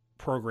their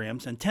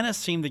programs, and tennis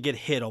seemed to get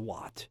hit a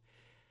lot.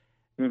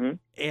 Mm-hmm.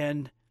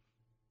 And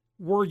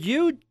were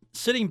you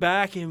sitting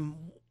back and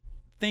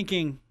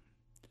thinking,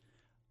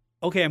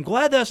 okay, I'm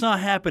glad that's not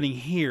happening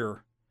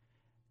here.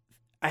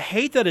 I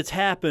hate that it's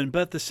happened,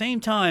 but at the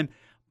same time,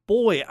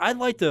 boy, I'd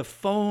like to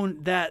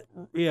phone that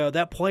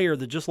player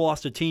that just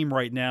lost a team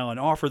right now and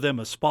offer them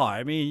a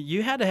spot.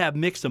 You had to have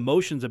mixed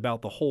emotions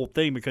about the whole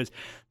thing, because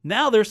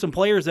now there's some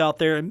players out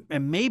there,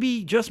 and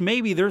maybe, just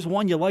maybe, there's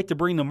one you like to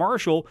bring to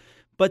Marshall,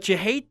 but you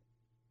hate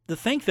to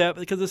think that,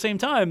 because at the same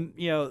time,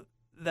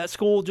 that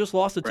school just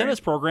lost a tennis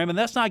program, and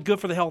that's not good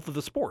for the health of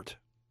the sport.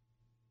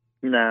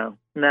 No,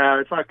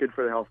 it's not good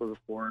for the health of the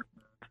sport.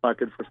 It's not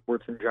good for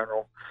sports in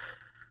general.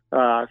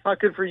 It's not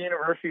good for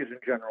universities in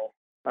general.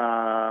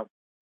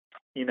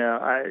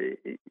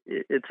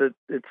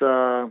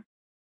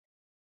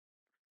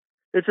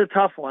 It's a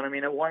tough one.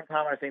 At one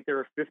time, I think there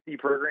were 50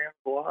 programs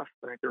lost.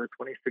 I think there were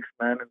 26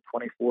 men and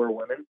 24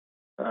 women.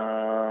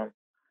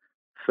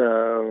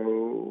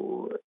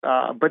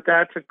 But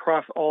that's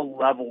across all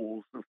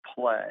levels of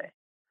play.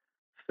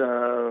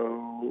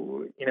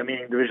 So,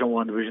 meaning Division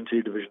I, Division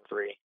II, Division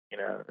III.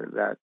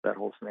 that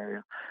whole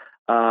scenario.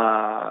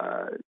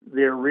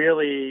 They're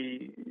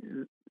really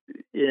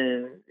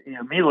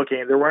me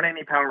looking, there weren't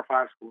any Power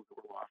 5 schools that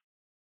were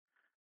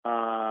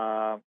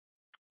lost.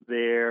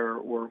 There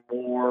were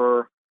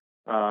more,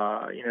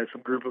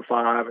 some Group of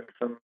 5 and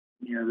some,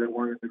 that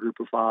weren't in the Group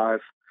of 5.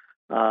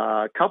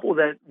 A couple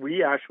that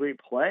we actually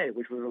played,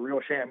 which was a real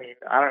shame. I mean,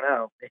 I don't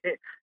know.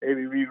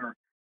 Maybe we were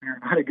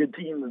not a good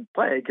team to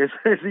play because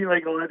it seemed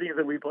like a lot of teams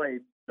that we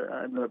played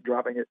ended up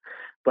dropping it,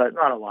 but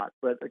not a lot,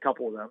 but a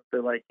couple of them.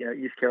 So like,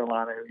 East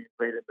Carolina, who we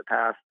played in the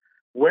past,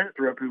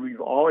 Winthrop, who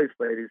we've always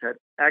played, who's had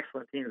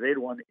excellent teams. They'd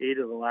won 8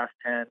 of the last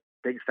 10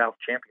 Big South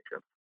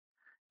championships,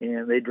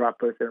 and they dropped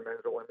both their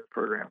men's and women's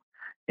program.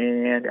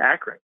 And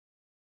Akron.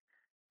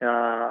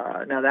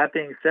 Now, that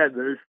being said,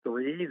 those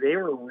 3, they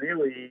were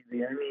really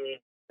the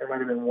only, there might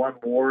have been one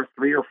more,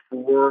 3 or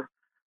 4,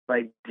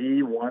 like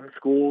D1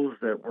 schools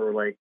that were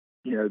like,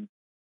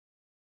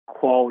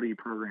 quality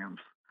programs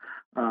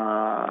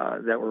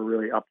that were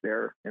really up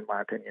there, in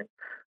my opinion,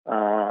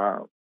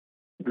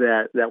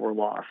 that were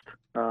lost.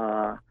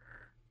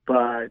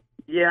 But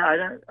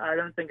yeah, I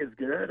don't think it's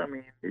good. I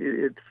mean,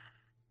 it's,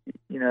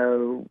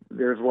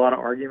 there's a lot of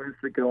arguments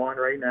that go on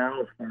right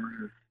now as far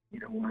as,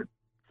 what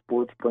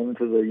sports bring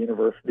to the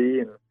university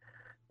and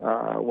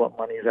what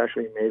money is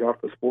actually made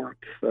off the sport.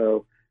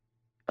 So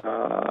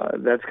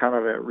that's kind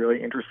of a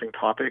really interesting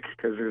topic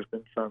because there's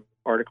been some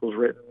articles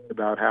written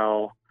about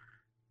how,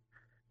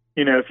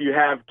 if you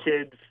have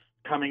kids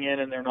coming in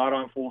and they're not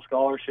on full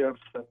scholarships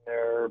and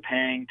they're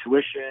paying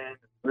tuition,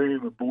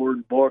 room and board,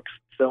 and books,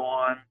 and so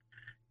on,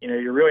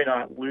 you're really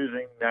not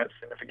losing that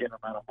significant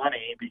amount of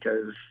money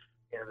because,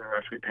 they're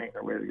actually paying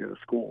their way to go to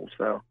school.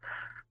 So,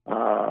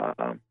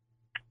 but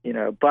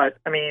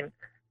I mean,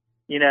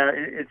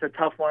 it's a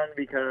tough one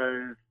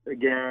because,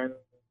 again,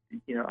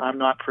 I'm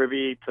not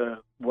privy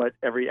to what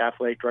every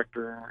athletic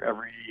director,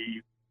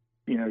 every,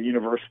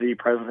 university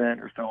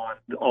president or so on,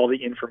 all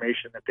the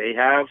information that they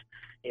have,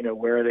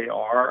 where they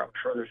are. I'm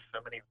sure there's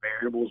so many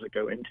variables that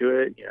go into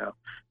it,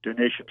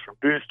 donations from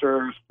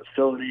boosters,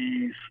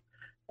 facilities,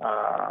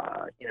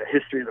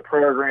 history of the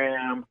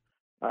program,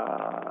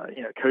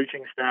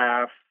 coaching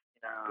staff,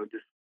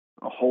 just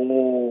a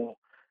whole,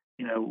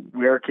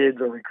 where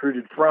kids are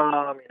recruited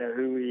from,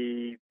 who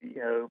we,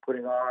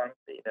 putting on,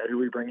 who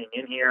we bringing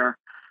in here.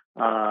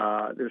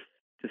 There's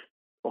just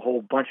a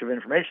whole bunch of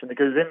information that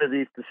goes into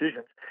these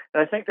decisions.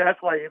 And I think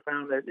that's why you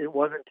found that it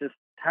wasn't just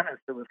tennis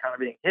that was kind of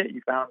being hit.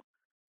 You found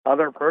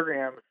other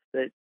programs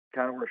that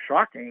kind of were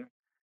shocking,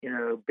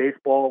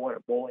 baseball went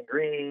at Bowling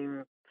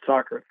Green,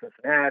 soccer at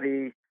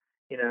Cincinnati,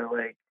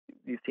 like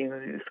these teams,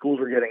 these schools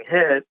were getting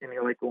hit, and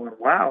you're like going,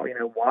 wow,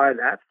 why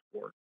that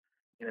sport?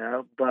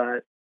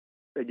 But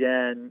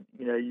again,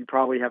 you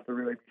probably have to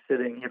really be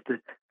sitting, you have to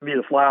be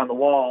the fly on the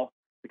wall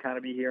to kind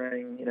of be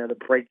hearing, the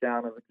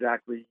breakdown of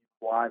exactly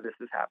why this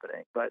is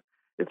happening. But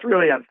it's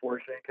really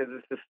unfortunate because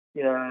it's just,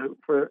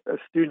 for a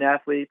student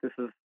athlete, this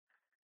is,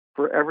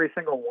 for every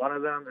single one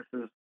of them, this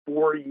is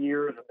 4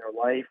 years in their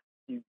life.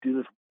 You do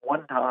this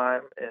one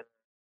time and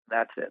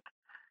that's it.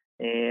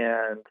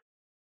 And,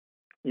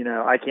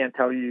 I can't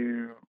tell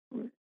you,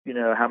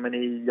 how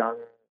many young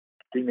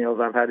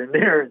females I've had in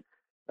there.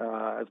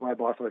 As my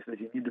boss always says,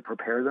 you need to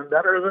prepare them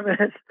better than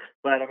this.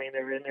 But I mean,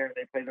 they're in there and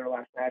they play their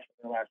last match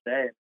on their last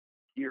day and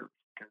tears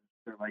because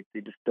they're like, they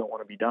just don't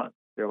want to be done.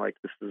 They're like,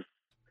 this is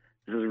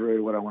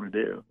really what I want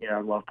to do. I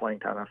love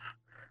playing tennis.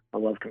 I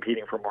love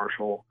competing for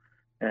Marshall.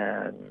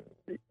 And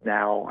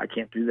now I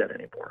can't do that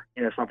anymore.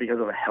 It's not because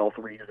of a health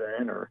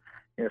reason or,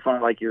 it's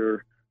not like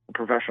you're a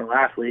professional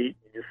athlete.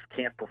 You just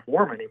can't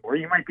perform anymore.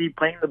 You might be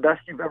playing the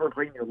best you've ever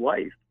played in your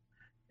life.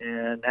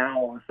 And now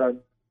all of a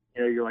sudden,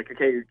 you're like,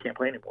 okay, you can't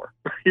play anymore.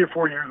 You're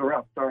 4 years are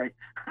up. Sorry.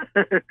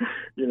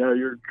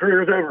 Your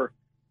career's over.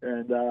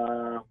 And,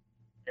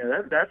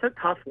 that's a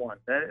tough one.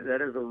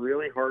 That is a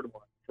really hard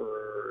one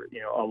for,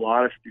 a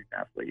lot of student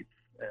athletes.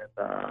 And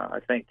I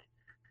think,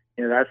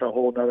 that's a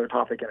whole other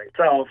topic in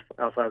itself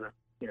outside of,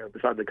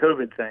 beside the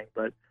COVID thing.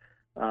 But,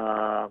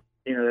 I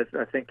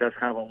think that's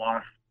kind of a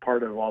lost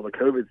part of all the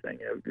COVID thing.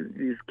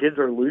 These kids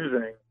are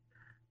losing,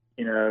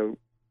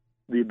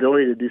 the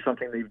ability to do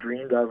something they've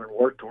dreamed of and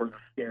worked towards,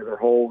 their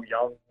whole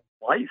young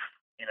life.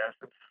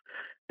 Since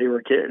they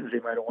were kids, they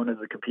might have wanted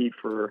to compete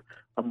for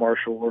a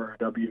Marshall or a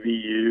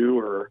WVU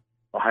or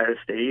Ohio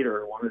State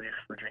or one of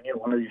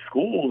these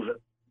schools. And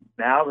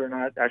now they're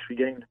not actually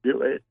getting to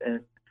do it.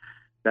 And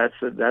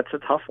that's a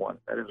tough one.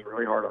 That is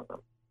really hard on them.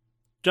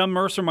 John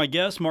Mercer, my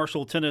guest,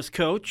 Marshall tennis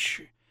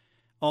coach,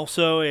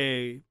 also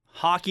a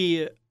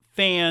hockey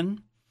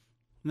fan.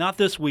 Not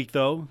this week,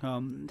 though.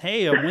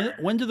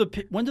 When do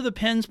the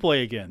Pens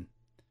play again?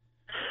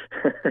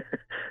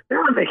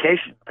 They're on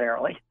vacation,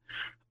 apparently.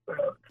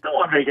 Still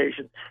on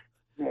vacation.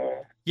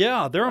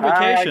 Yeah, they're on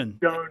vacation.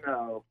 I don't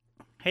know.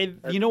 Hey,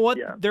 you know what?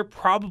 Yeah. They're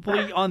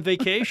probably on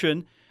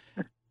vacation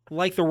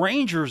like the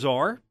Rangers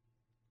are.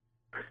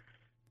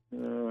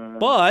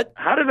 But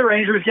how did the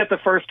Rangers get the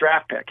first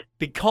draft pick?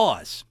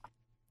 Because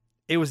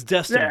it was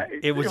destiny. Yeah,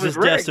 it was just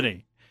rigged.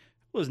 Destiny.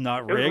 It was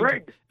not rigged. It was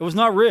rigged. It was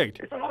not rigged.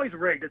 It's always always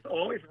rigged. It's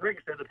always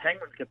rigged so the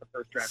Penguins get the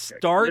first draft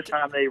pick. This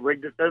time they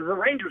rigged it so the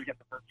Rangers get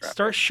the first draft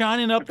Start pick.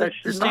 shining up the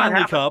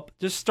Stanley Cup.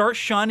 Just start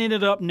shining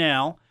it up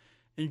now.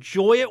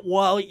 Enjoy it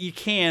while you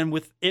can,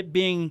 with it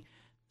being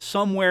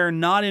somewhere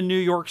not in New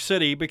York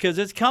City, because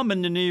it's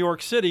coming to New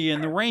York City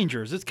and the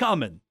Rangers. It's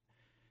coming.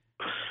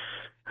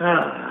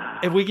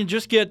 If we can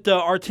just get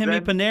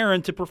Artemi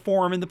Panarin to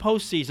perform in the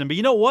postseason. But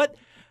you know what?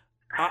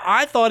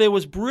 I thought it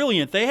was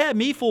brilliant. They had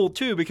me fooled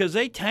too, because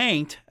they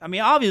tanked. I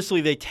mean, obviously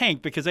they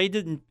tanked because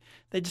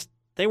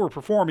they were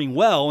performing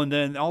well, and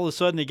then all of a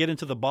sudden they get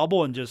into the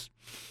bubble and just,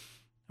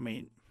 I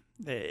mean,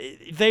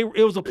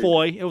 it was a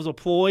ploy. It was a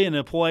ploy and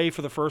a play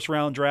for the first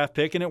round draft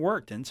pick, and it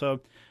worked. And so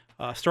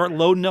start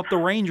loading up the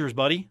Rangers,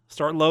 buddy.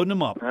 Start loading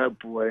them up. Oh,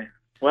 boy.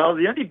 Well,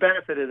 the only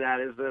benefit of that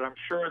is that I'm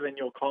sure then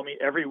you'll call me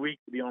every week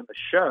to be on the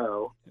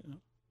show,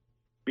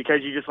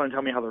 because you just want to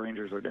tell me how the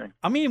Rangers are doing.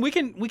 I mean, we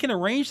can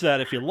arrange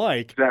that if you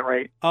like. Is that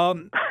right?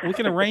 We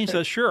can arrange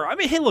that, sure. I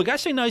mean, hey, look, I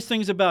say nice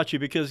things about you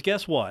because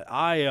guess what?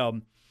 I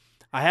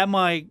have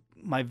my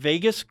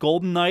Vegas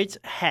Golden Knights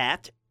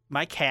hat,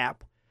 my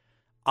cap.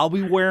 I'll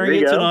be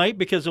wearing it tonight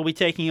because they'll be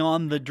taking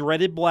on the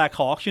dreaded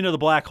Blackhawks. You know the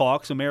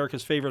Blackhawks,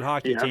 America's favorite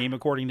hockey team,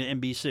 according to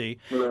NBC.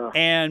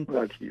 And,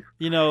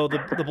 you know, the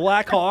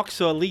Blackhawks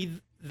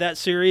lead that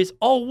series.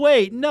 Oh,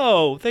 wait,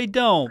 no, they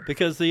don't,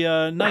 because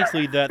the Knights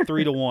lead that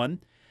 3-1.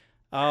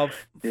 Oh,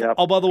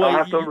 by the way, I'll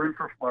have to root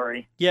for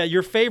Fleury. Yeah,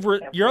 your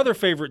other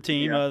favorite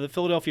team, the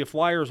Philadelphia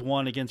Flyers,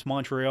 won against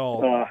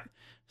Montreal.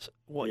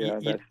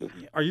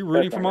 Are you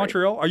rooting for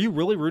Montreal? Right. Are you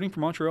really rooting for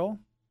Montreal?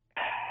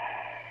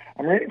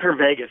 I'm rooting for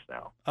Vegas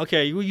now.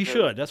 Okay, well, you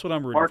should. That's what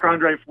I'm rooting for.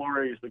 Marc-Andre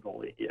Fleury is the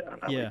goalie.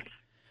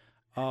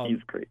 He's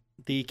great.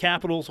 The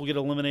Capitals will get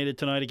eliminated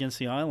tonight against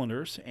the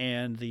Islanders,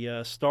 and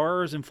the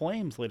Stars and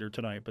Flames later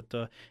tonight. But,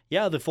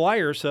 the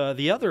Flyers,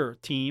 the other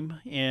team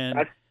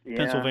in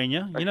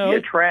Pennsylvania. You know, a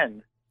trend.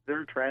 Is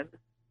there a trend?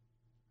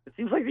 It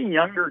seems like the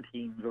younger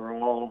teams are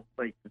all,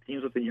 like the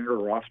teams with the younger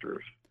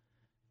rosters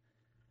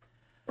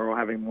are all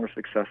having more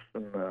success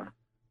than the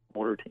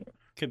older teams.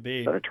 Could be.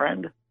 Is that a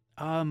trend?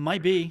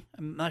 Might be.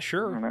 I'm not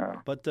sure. I don't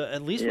know. But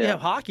at least we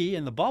have hockey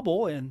in the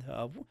bubble, and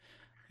I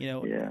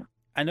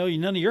know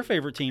none of your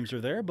favorite teams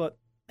are there, but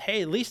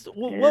hey, at least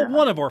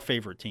one of our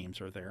favorite teams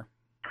are there.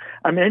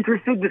 I'm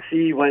interested to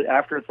see what,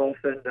 after it's all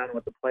said and done,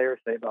 what the players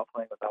say about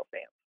playing without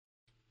fans.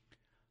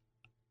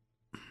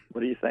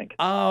 What do you think?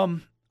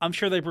 I'm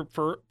sure they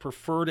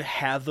prefer to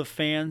have the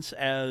fans,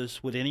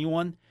 as would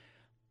anyone,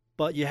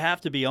 but you have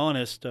to be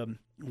honest.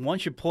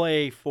 Once you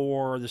play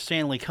for the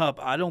Stanley Cup,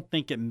 I don't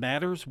think it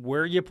matters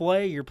where you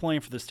play. You're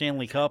playing for the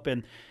Stanley Cup,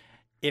 and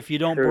if you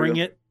don't bring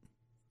it,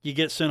 you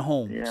get sent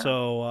home. Yeah.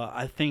 So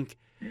I think,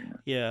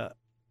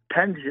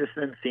 Penn just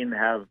didn't seem to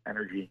have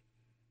energy.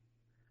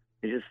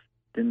 It just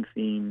didn't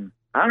seem.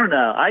 I don't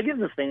know. I give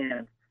the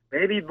fans,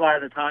 maybe by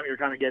the time you're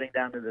kind of getting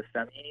down to the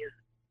semis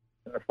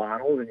and the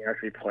finals, and you're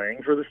actually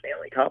playing for the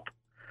Stanley Cup,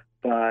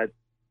 but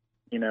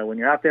when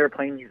you're out there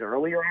playing these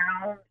early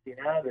rounds,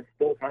 there's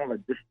still kind of a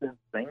distant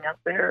thing out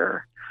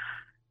there,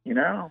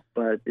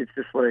 but it's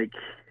just like,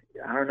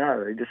 I don't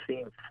know, they just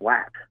seem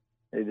flat.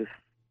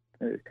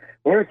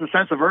 Where's the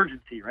sense of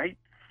urgency, right?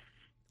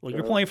 Well,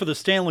 you're playing for the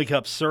Stanley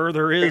Cup, sir.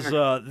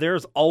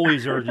 There's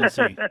always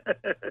urgency.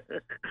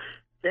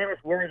 Famous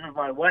words of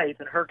my wife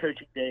in her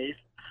coaching days.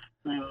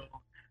 So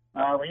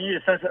we need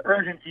a sense of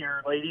urgency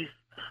here, ladies.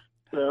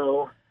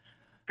 So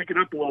pick it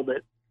up a little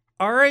bit.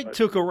 All right,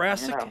 Tuukka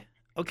Rask.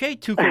 Okay,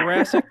 Tuukka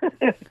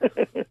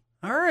Rask.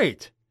 All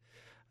right.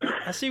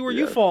 I see where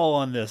you fall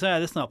on this.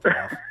 That's not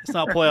playoff. It's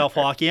not playoff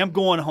hockey. I'm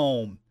going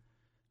home.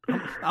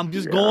 I'm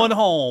just going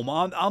home.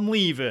 I'm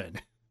leaving.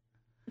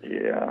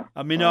 Yeah.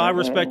 I mean, no, I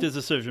respect his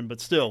decision,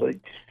 but still,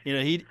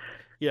 it's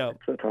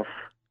so tough.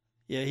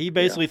 Yeah, he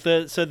basically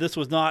said this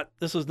was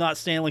not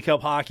Stanley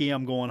Cup hockey.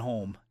 I'm going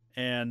home,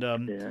 and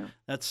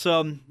that's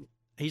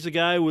he's a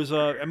guy who was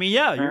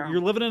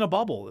you're living in a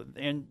bubble,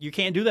 and you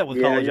can't do that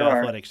with college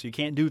athletics. You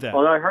can't do that.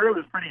 Well, I heard it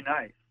was pretty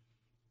nice.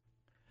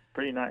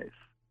 Pretty nice,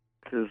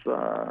 because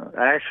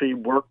I actually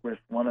worked with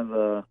one of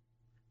the.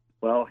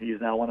 Well, he's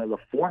now one of the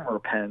former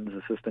Penn's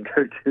assistant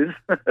coaches.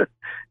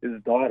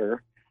 His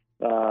daughter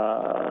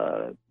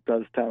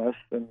does tennis,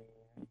 and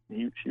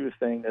she was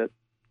saying that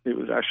it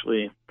was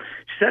actually.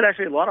 She said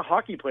actually a lot of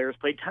hockey players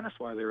played tennis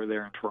while they were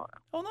there in Toronto.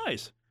 Oh,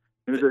 nice!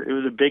 It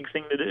was a big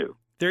thing to do.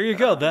 There you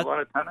go. A lot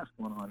of tennis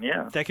going on.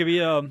 Yeah, that could be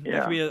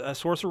a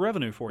source of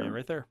revenue for you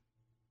right there.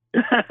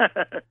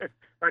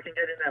 I can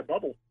get in that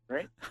bubble,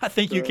 right? I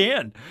think you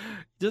can.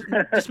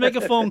 Just make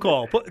a phone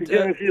call.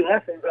 Give a few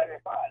lessons on your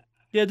side.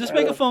 Yeah, just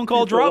make a phone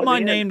call. Drop my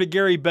name to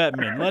Gary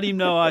Bettman. Let him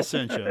know I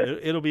sent you.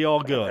 It'll be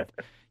all good.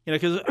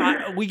 Because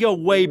we go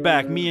way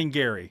back, me and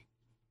Gary.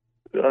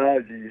 Oh,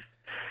 jeez.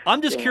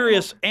 I'm just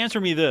curious. Answer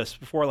me this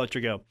before I let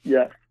you go.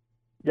 Yeah.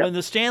 Yep. When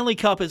the Stanley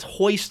Cup is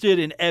hoisted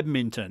in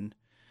Edmonton,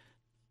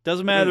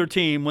 doesn't matter their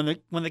team. When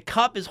the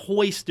cup is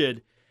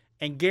hoisted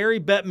and Gary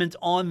Bettman's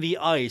on the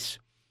ice,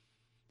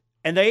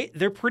 and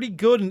they're pretty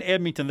good in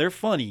Edmonton. They're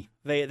funny.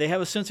 They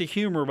have a sense of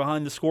humor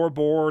behind the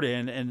scoreboard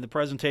and the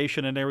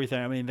presentation and everything.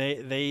 I mean,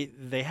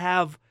 they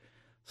have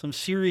some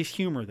serious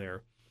humor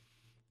there.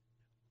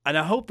 And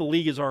I hope the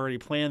league has already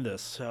planned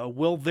this.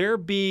 Will there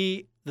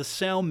be the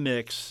sound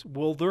mix?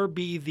 Will there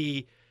be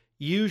the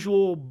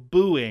usual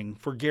booing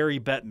for Gary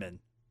Bettman?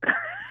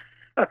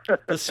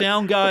 The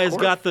sound guy has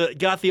got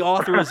the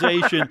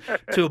authorization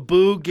to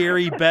boo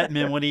Gary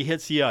Bettman when he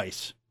hits the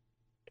ice.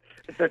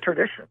 It's a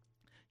tradition.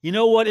 You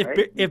know what?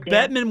 Right? If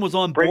Bettman was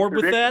on board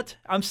with that,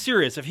 I'm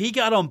serious. If he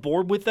got on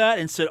board with that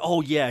and said,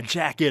 "Oh yeah,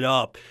 jack it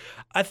up,"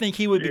 I think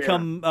he would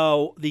become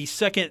the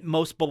second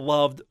most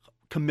beloved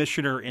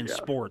commissioner in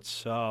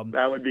sports.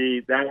 That would be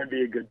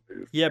a good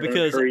move. Yeah,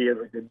 because he is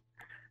a good.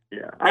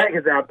 Yeah, I think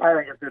at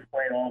this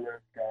point all those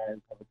guys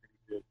have a pretty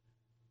good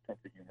sense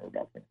of humor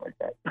about things like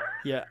that.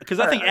 Yeah, because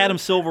I think Adam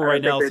Silver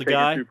right now is the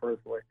guy.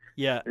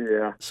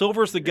 Yeah.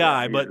 Silver's the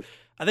guy, but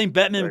I think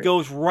Bettman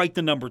goes right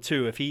to number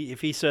 2 if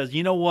he says,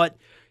 you know what,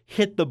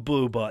 hit the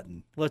boo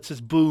button. Let's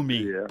just boo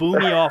me, boo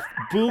me off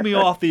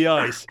the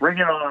ice. Bring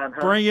it on.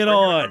 Huh? Bring it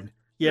on.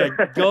 Yeah,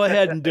 go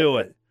ahead and do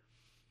it.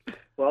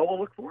 Well, we'll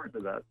look forward to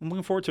that. I'm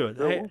looking forward to it.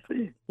 So hey, we'll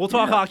see. We'll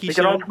talk hockey we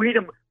soon. Can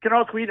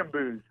all tweet him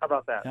booze. How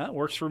about that? Yeah, it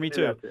works for me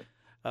too.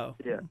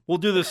 Yeah. We'll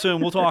do this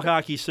soon. We'll talk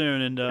hockey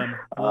soon, and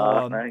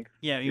thanks.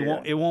 Yeah,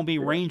 it won't be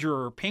Ranger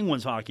or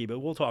Penguins hockey, but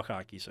we'll talk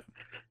hockey soon.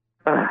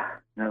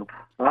 Nope.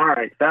 All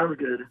right, sounds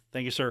good.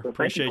 Thank you, sir. So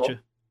Appreciate you.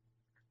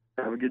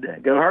 Have a good day.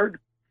 Go hard.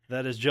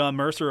 That is John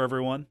Mercer,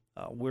 everyone.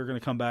 We're going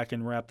to come back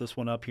and wrap this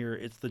one up here.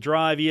 It's The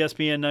Drive,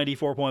 ESPN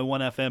 94.1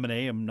 FM and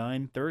AM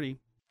 930.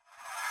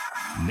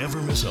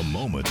 Never miss a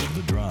moment of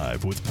The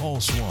Drive with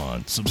Paul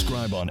Swann.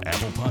 Subscribe on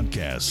Apple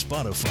Podcasts,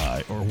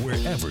 Spotify, or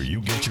wherever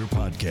you get your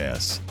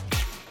podcasts.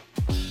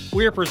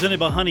 We are presented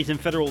by Huntington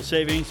Federal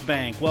Savings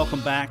Bank.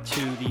 Welcome back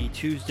to the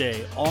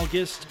Tuesday,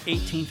 August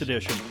 18th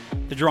edition.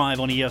 The Drive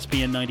on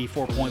ESPN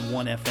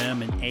 94.1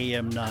 FM and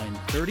AM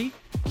 930.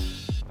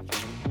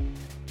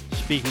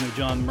 Speaking of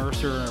John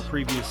Mercer in our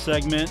previous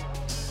segment,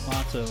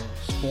 lots of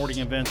sporting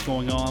events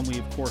going on. We,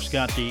 of course,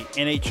 got the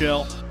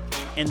NHL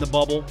in the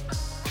bubble.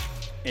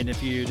 And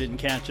if you didn't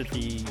catch it,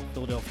 the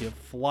Philadelphia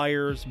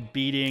Flyers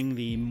beating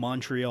the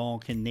Montreal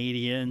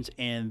Canadiens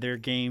and their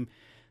game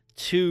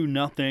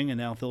 2-0. And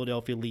now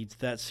Philadelphia leads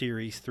that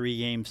series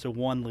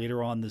 3-1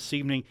 later on this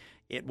evening.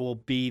 It will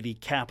be the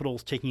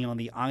Capitals taking on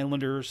the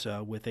Islanders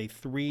with a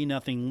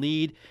 3-0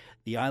 lead.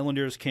 The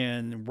Islanders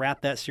can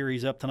wrap that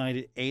series up tonight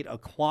at 8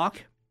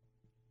 o'clock.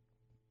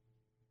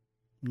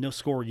 No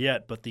score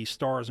yet, but the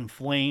Stars and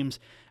Flames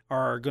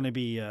are going to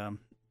be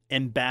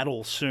in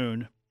battle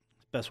soon.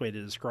 Best way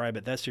to describe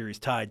it. That series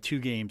tied 2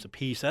 games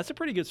apiece. That's a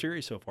pretty good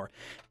series so far.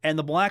 And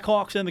the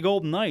Blackhawks and the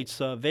Golden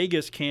Knights,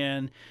 Vegas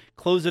can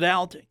close it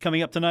out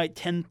coming up tonight,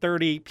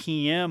 10:30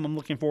 p.m. I'm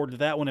looking forward to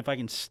that one if I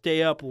can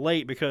stay up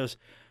late because,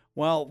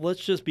 well,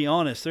 let's just be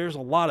honest. There's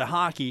a lot of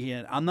hockey,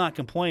 and I'm not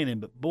complaining,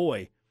 but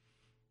boy,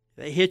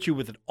 they hit you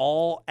with it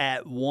all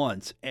at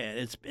once. And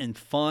it's been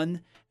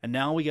fun. And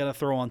now we got to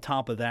throw on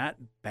top of that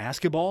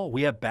basketball.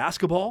 We have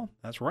basketball.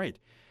 That's right.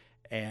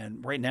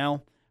 And right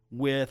now,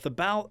 with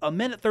about a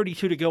minute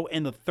 32 to go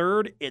in the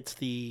third, it's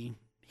the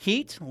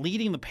Heat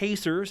leading the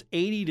Pacers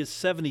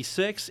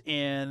 80-76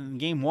 in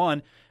Game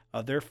 1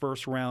 of their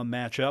first round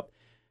matchup.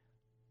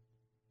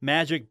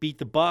 Magic beat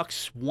the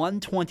Bucks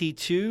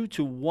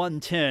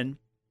 122-110.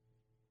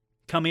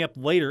 Coming up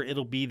later,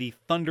 it'll be the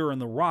Thunder and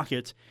the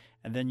Rockets,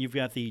 and then you've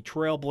got the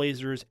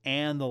Trailblazers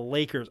and the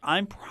Lakers.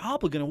 I'm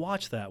probably going to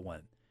watch that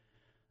one.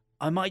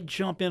 I might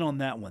jump in on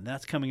that one.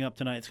 That's coming up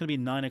tonight. It's going to be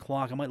 9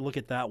 o'clock. I might look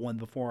at that one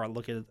before I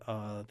look at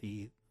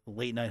the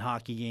late-night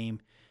hockey game.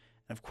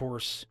 And, of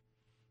course,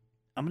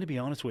 I'm going to be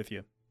honest with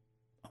you.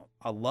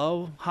 I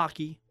love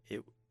hockey.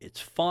 It's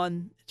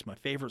fun. It's my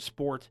favorite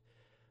sport.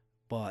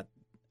 But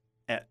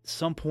at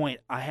some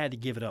point, I had to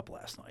give it up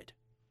last night.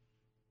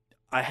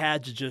 I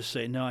had to just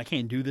say, no, I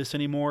can't do this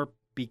anymore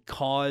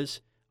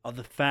because of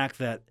the fact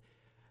that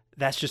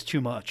that's just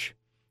too much.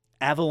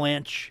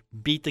 Avalanche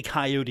beat the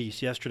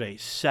Coyotes yesterday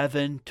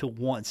 7-1.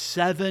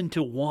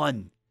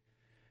 7-1.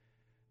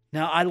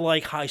 Now, I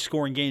like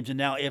high-scoring games, and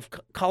now if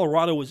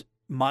Colorado was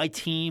my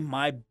team,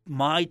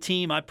 my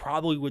team, I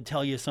probably would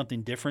tell you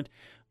something different,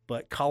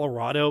 but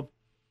Colorado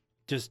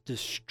just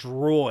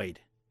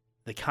destroyed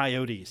the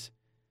Coyotes.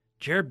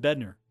 Jared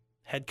Bednar,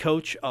 head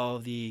coach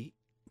of the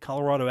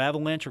Colorado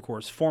Avalanche, of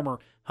course, former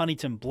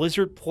Huntington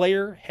Blizzard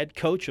player, head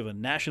coach of a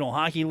National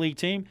Hockey League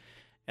team,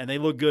 and they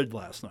looked good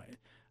last night.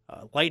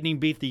 Lightning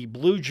beat the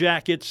Blue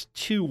Jackets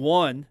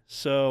 2-1.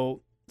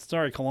 So,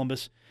 sorry,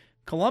 Columbus.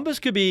 Columbus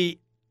could be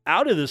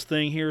out of this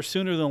thing here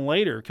sooner than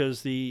later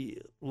because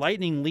the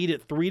Lightning lead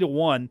at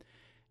 3-1.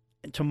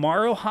 And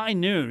tomorrow, high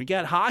noon. We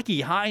got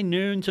hockey, high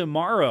noon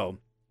tomorrow.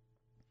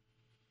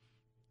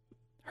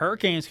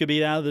 Hurricanes could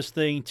be out of this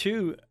thing,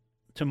 too,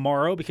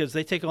 tomorrow because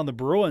they take on the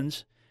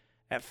Bruins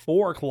at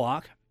 4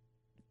 o'clock.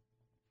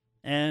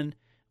 And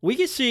we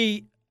can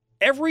see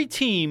every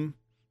team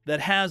that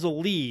has a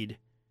lead,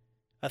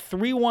 a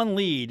 3-1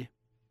 lead,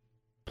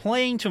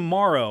 playing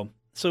tomorrow.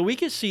 So we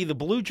could see the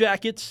Blue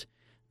Jackets,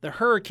 the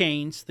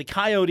Hurricanes, the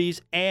Coyotes,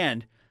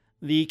 and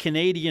the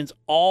Canadiens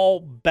all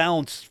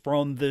bounce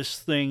from this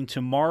thing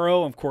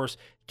tomorrow. Of course,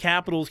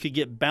 Capitals could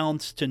get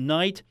bounced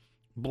tonight.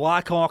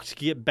 Blackhawks could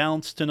get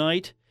bounced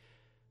tonight.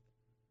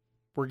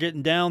 We're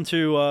getting down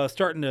to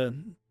starting to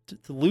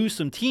lose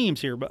some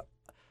teams here, but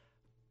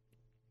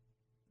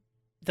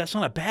that's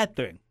not a bad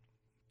thing,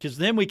 because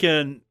then we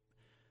can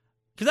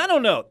 – because I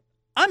don't know.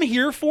 I'm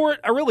here for it.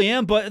 I really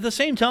am, but at the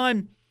same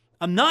time,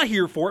 I'm not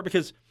here for it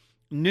because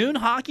noon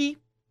hockey,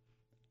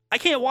 I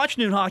can't watch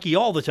noon hockey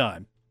all the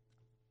time.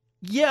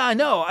 Yeah, I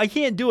know. I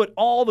can't do it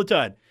all the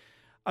time.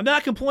 I'm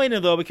not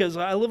complaining, though, because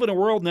I live in a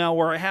world now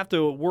where I have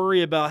to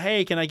worry about,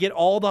 hey, can I get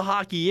all the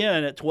hockey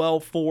in at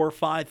 12, 4,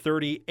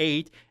 5:30,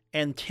 8,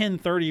 and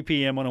 10:30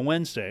 p.m. on a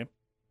Wednesday?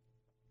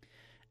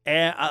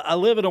 And I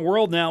live in a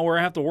world now where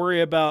I have to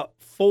worry about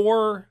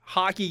 4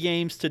 hockey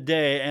games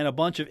today and a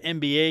bunch of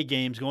NBA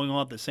games going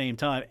on at the same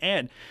time.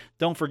 And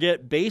don't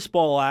forget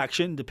baseball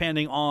action,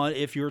 depending on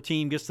if your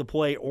team gets to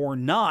play or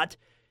not,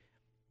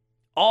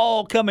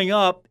 all coming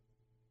up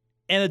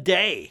in a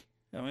day.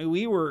 I mean,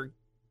 we were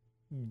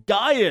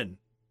dying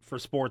for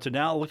sports, and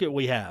now look at what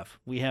we have.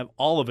 We have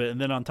all of it. And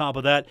then on top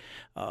of that,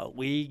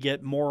 we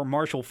get more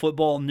Marshall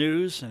football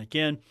news. And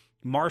again,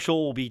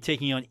 Marshall will be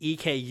taking on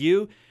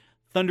EKU.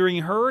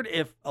 Thundering Herd,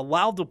 if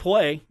allowed to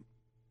play,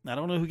 I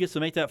don't know who gets to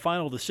make that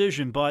final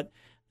decision, but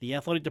the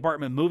athletic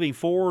department moving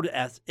forward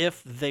as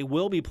if they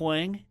will be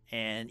playing,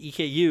 and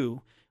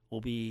EKU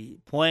will be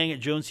playing at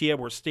Joan C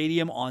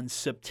Stadium on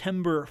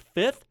September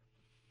 5th,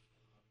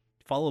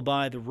 followed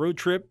by the road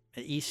trip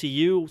at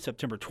ECU,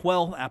 September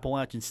 12th,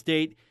 Appalachian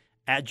State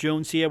at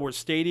Joan C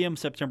Stadium,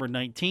 September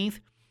 19th.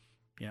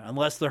 Yeah,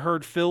 unless the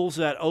Herd fills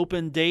that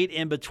open date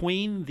in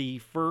between the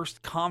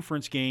first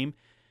conference game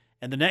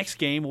and the next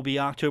game will be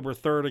October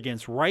 3rd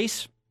against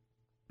Rice,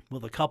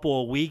 with a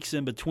couple of weeks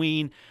in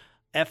between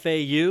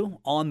FAU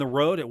on the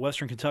road at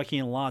Western Kentucky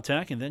and La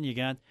Tech. And then you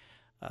got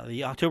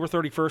the October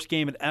 31st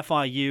game at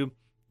FIU.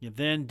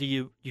 Then do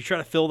you try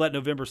to fill that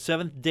November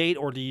 7th date,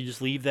 or do you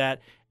just leave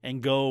that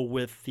and go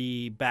with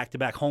the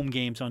back-to-back home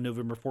games on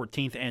November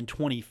 14th and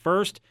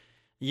 21st?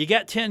 You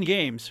got 10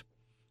 games.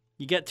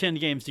 Do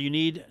you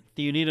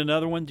need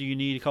another one? Do you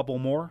need a couple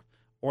more?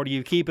 Or do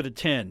you keep it at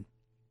 10?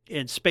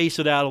 And space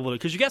it out a little,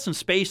 because you got some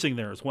spacing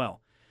there as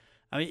well.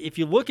 I mean, if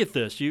you look at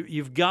this,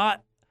 you've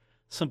got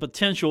some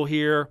potential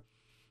here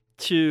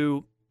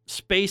to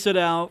space it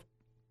out,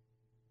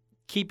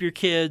 keep your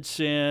kids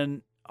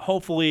in,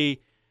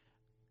 hopefully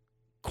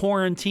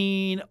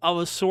quarantine of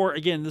a sort.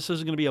 Again, this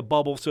isn't going to be a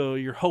bubble, so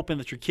you're hoping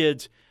that your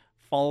kids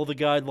follow the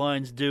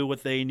guidelines, do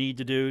what they need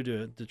to do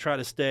to try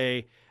to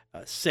stay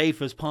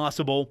safe as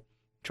possible,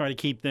 try to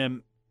keep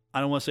them, I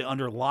don't want to say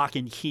under lock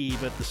and key,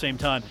 but at the same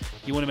time,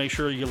 you want to make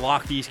sure you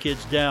lock these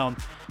kids down,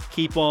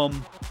 keep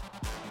them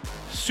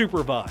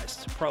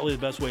supervised. Probably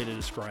the best way to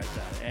describe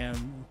that.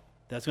 And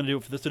that's going to do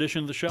it for this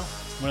edition of the show.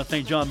 I want to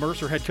thank John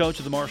Mercer, head coach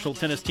of the Marshall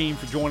tennis team,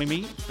 for joining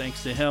me.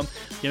 Thanks to him,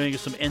 giving us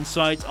some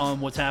insights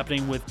on what's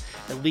happening with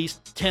at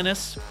least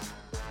tennis.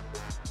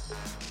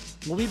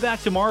 We'll be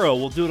back tomorrow.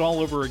 We'll do it all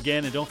over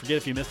again. And don't forget,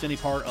 if you missed any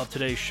part of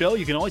today's show,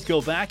 you can always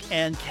go back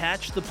and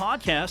catch the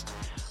podcast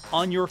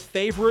on your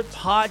favorite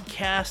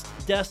podcast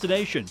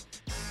destination.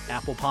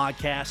 Apple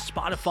Podcasts,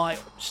 Spotify,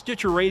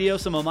 Stitcher Radio,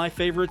 some of my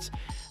favorites.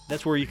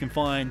 That's where you can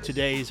find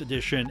today's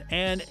edition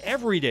and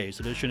every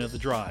day's edition of The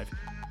Drive.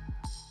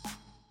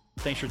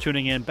 Thanks for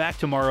tuning in. Back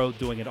tomorrow,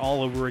 doing it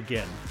all over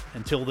again.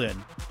 Until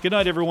then, good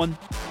night, everyone.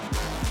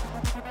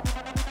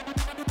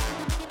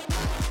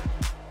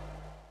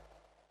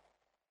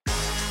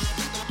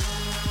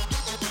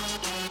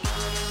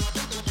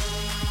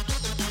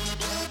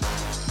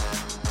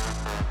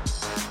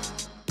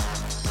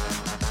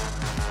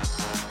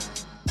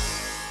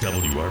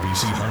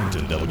 WRBC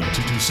Huntington,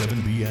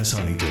 W227BS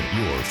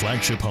Huntington, your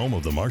flagship home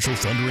of the Marshall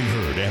Thundering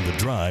Herd and The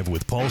Drive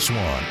with Paul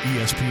Swann,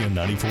 ESPN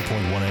 94.1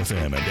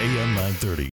 FM and AM 930.